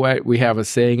 you know what, we have a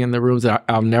saying in the rooms that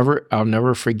I'll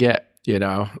never forget. You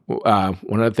know,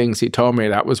 one of the things he told me,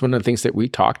 that was one of the things that we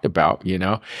talked about, you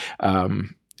know,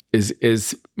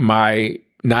 is my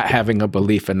not having a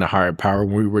belief in the higher power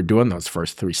when we were doing those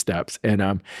first 3 steps.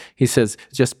 And he says,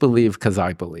 just believe because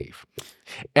I believe.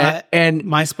 And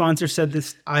my sponsor said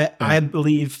this, I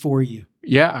believe for you.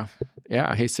 Yeah.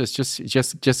 Yeah. He says,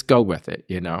 just go with it,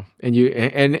 you know. And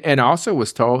and also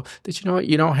was told that, you know what,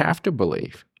 you don't have to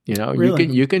believe. You know, really?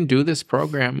 you can do this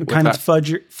program. Kind of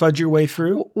fudge your way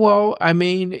through? Well, I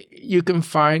mean, you can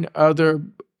find other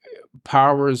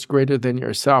powers greater than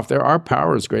yourself. There are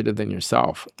powers greater than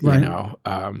yourself, you know.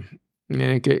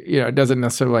 It doesn't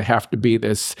necessarily have to be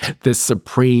this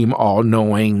supreme,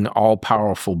 all-knowing,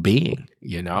 all-powerful being,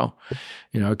 you know.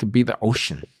 It could be the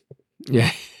ocean.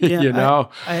 Yeah, you know.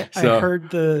 I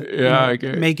heard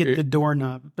make it the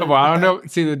doorknob. Well, I don't know.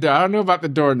 See, I don't know about the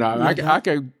doorknob. I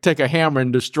could take a hammer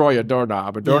and destroy a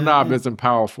doorknob. A doorknob isn't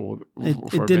powerful.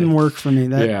 It didn't work for me.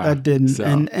 That didn't, so,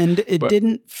 and it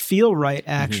didn't feel right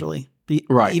actually.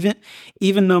 Right.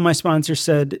 Even though my sponsor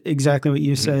said exactly what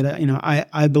you said, you know,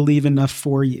 I believe enough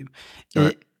for you.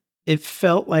 It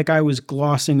felt like I was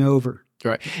glossing over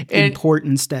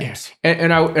important steps.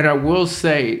 And I will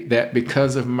say that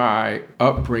because of my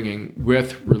upbringing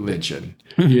with religion,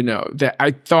 you know, that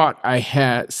I thought I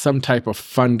had some type of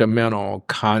fundamental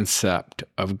concept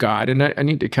of God. And I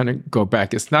need to kind of go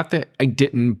back. It's not that I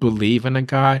didn't believe in a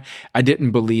God. I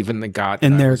didn't believe in the God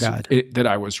that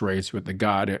I was raised with, the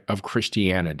God of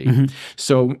Christianity.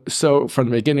 So from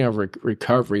the beginning of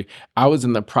recovery, I was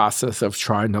in the process of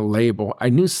trying to label. I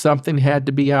knew something had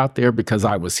to be out there because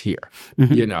I was here.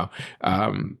 You know,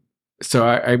 so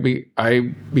I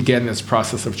began this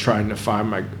process of trying to find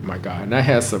my God, and I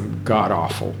had some god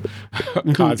awful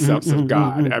concepts of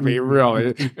God. I mean,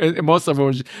 really, and most of them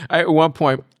was. At one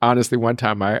point, honestly, one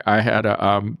time I had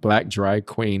a black drag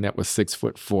queen that was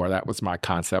 6'4". That was my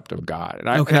concept of God, and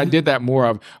I did that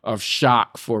more of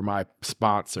shock for my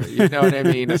sponsor. You know what I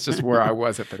mean? That's just where I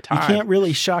was at the time. You can't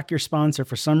really shock your sponsor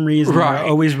for some reason. Right. They're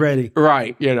always ready.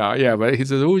 Right. You know. Yeah. But he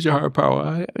says, "Who's your higher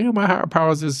power?" My higher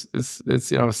power is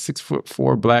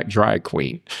 6'4" black drag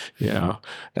queen. You know,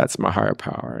 that's my higher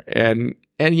power. And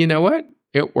you know what?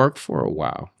 It worked for a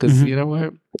while because you know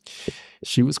what?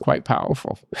 She was quite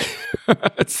powerful.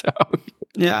 So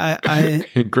yeah, I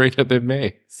greater than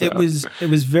me. So. It was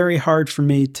very hard for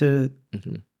me to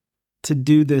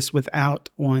do this without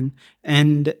one,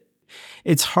 and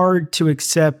it's hard to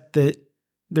accept that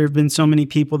there have been so many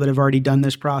people that have already done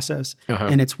this process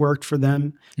and it's worked for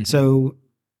them. So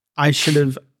I should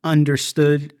have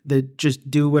understood that just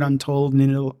do what I'm told and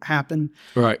it'll happen.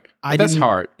 Right. That's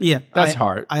hard. Yeah. That's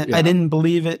hard. I didn't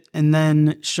believe it. And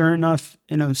then sure enough,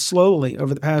 you know, slowly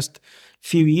over the past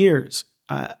few years,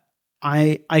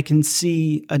 I can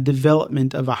see a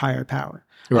development of a higher power.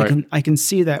 Right. I can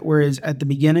see that. Whereas at the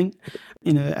beginning,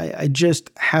 you know, I just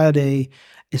had a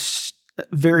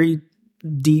very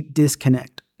deep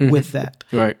disconnect with that.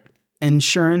 Right. And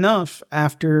sure enough,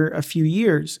 after a few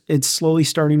years, it's slowly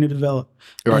starting to develop.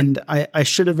 Right. And I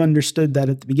should have understood that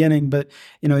at the beginning, but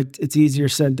it's easier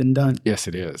said than done. Yes,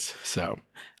 it is. So,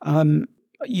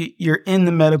 you're in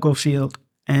the medical field,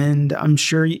 and I'm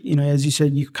sure, as you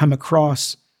said, you come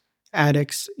across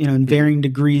addicts, in varying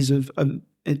degrees of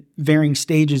at varying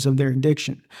stages of their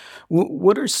addiction.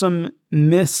 What are some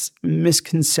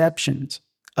misconceptions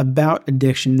about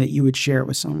addiction that you would share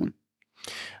with someone?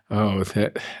 Oh,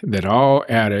 that all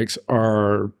addicts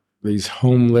are these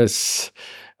homeless,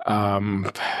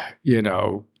 penniless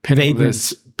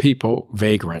people,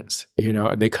 vagrants.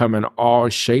 They come in all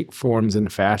shape, forms,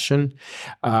 and fashion.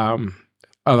 A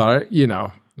lot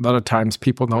of times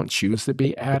people don't choose to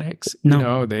be addicts.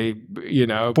 No. They,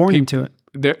 born into it.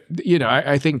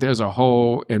 I think there's a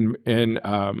whole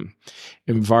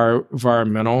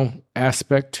environmental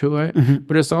aspect to it,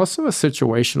 but it's also a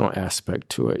situational aspect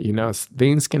to it.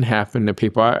 Things can happen to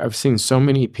people. I've seen so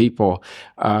many people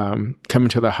come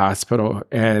into the hospital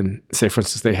and say, for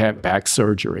instance, they had back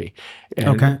surgery,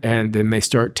 and then they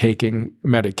start taking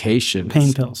medications,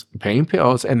 pain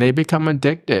pills, and they become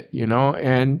addicted.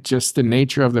 And just the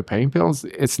nature of the pain pills,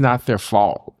 it's not their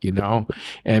fault.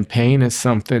 And pain is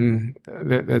something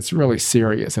that's really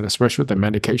serious, and especially with the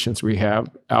medications we have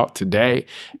out today,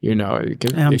 it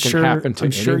can happen to anyone.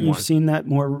 I'm sure you've seen that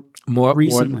more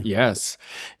recently. Yes.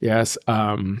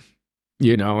 And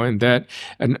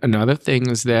another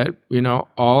thing is that,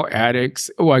 all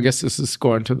addicts, well, I guess this is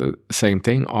going to the same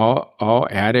thing. All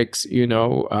addicts,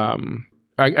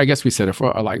 I guess we said it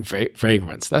for like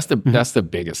vagrants. That's the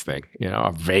biggest thing,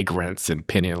 vagrants and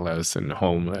penniless and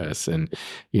homeless and,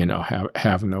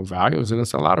 have no values. And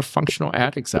there's a lot of functional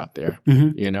addicts out there,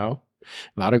 a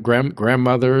lot of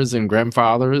grandmothers and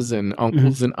grandfathers and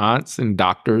uncles and aunts and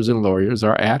doctors and lawyers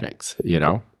are addicts,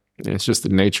 It's just the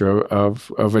nature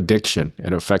of addiction.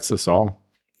 It affects us all.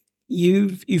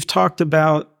 You've talked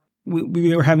about,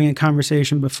 we were having a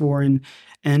conversation before,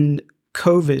 and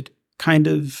COVID kind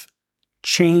of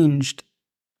changed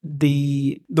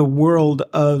the world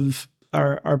of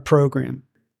our program.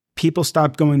 People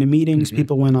stopped going to meetings,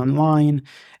 people went online,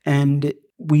 and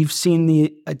we've seen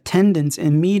the attendance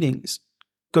in meetings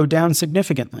go down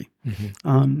significantly.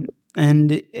 And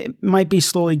it might be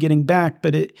slowly getting back,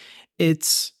 but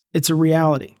it's a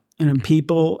reality.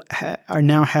 People are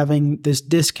now having this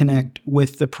disconnect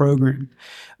with the program.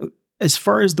 As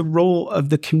far as the role of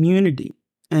the community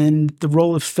and the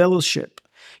role of fellowship,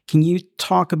 can you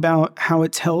talk about how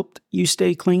it's helped you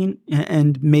stay clean,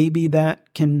 and maybe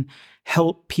that can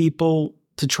help people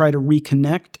to try to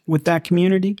reconnect with that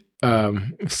community?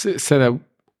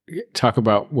 Talk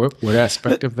about what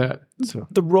aspect of that? So.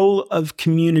 The role of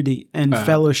community and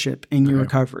fellowship in your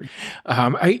recovery.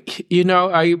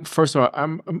 First of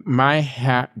all, my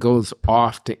hat goes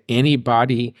off to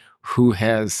anybody who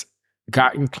has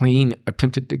gotten clean,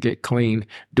 attempted to get clean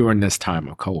during this time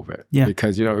of COVID. Yeah.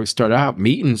 Because, we started out,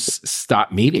 meetings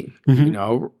stopped meeting,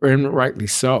 and rightly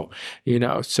so,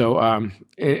 so,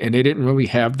 and they didn't really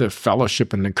have the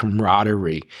fellowship and the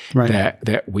camaraderie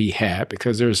that we had,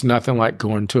 because there's nothing like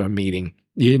going to a meeting,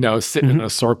 sitting in a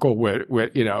circle with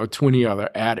 20 other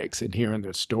addicts and hearing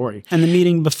their story. And the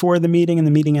meeting before the meeting and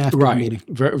the meeting after the meeting.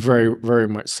 Very, very, very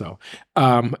much so.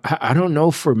 I don't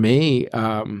know, for me,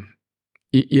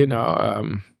 it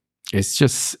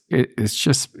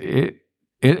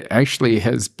actually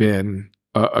has been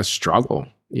a struggle,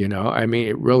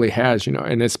 it really has,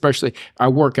 and especially I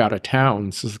work out of town.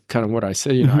 This is kind of what I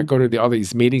say, I go to all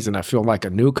these meetings and I feel like a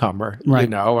newcomer,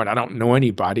 and I don't know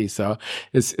anybody. So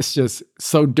it's just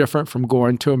so different from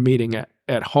going to a meeting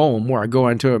at home, where I go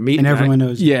into a meeting and everyone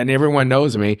knows you. Yeah, and everyone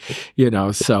knows me,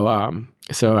 so I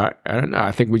don't know.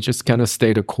 I think we just kind of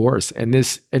stayed a course, and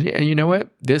you know what?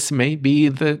 This may be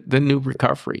the new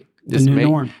recovery. This the new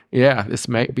norm. Yeah, this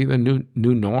might be the new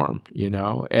norm.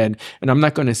 And I'm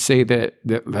not going to say that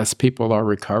less people are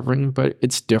recovering, but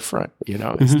it's different.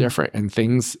 It's different, and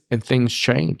things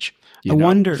change. I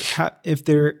wonder if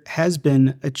there has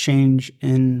been a change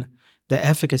in the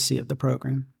efficacy of the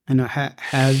program, and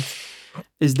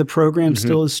is the program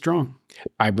still as strong?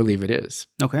 I believe it is.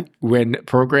 Okay. When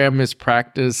program is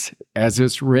practiced as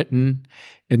it's written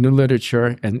in the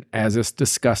literature and as it's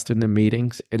discussed in the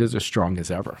meetings, it is as strong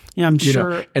as ever. Yeah, I'm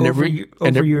sure over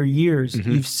your years,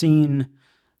 you've seen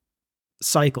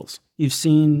cycles. You've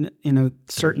seen,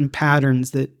 certain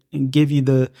patterns that give you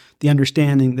the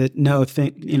understanding that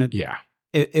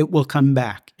it will come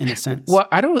back in a sense. Well,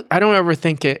 I don't ever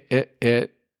think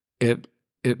it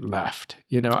it left.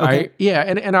 Okay.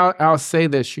 And I'll say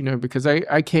this, because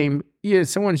I came, I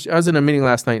was in a meeting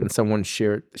last night and someone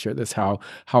shared this, how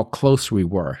close we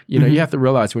were. You have to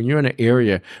realize when you're in an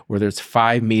area where there's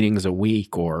 5 meetings a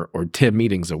week or 10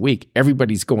 meetings a week,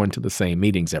 everybody's going to the same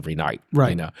meetings every night.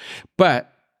 Right. But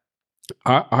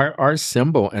our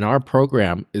symbol and our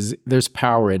program is there's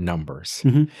power in numbers.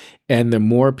 And the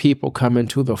more people come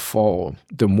into the fold,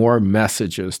 the more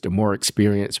messages, the more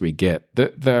experience we get,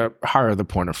 the higher the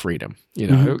point of freedom.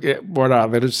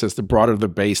 It says the broader the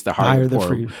base, the higher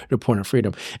the point of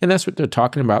freedom. And that's what they're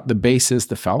talking about. The base is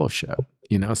the fellowship.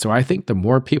 So I think the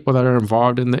more people that are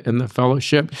involved in the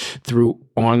fellowship through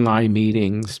online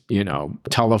meetings,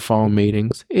 telephone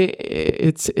meetings,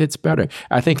 it's better.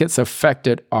 I think it's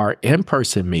affected our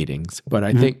in-person meetings, but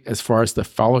I think as far as the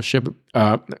fellowship,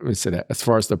 let me say that, as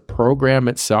far as the program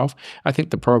itself, I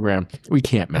think the program, we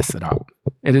can't mess it up.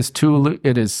 It is too,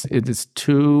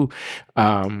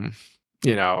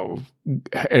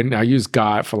 and I use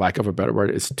God for lack of a better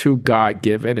word, it's too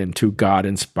God-given and too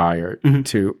God-inspired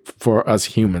for us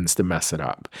humans to mess it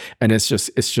up. And it's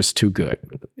just too good,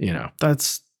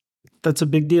 That's a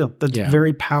big deal. That's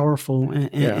very powerful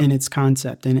in its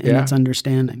concept and in its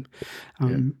understanding.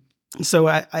 So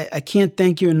I can't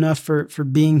thank you enough for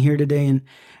being here today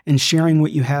and sharing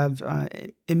what you have.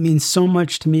 It means so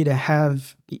much to me to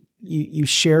have you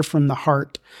share from the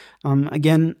heart.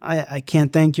 Again, I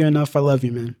can't thank you enough. I love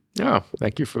you, man. Oh,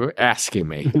 thank you for asking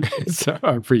me. So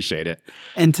I appreciate it.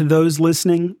 And to those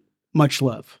listening, much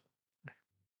love.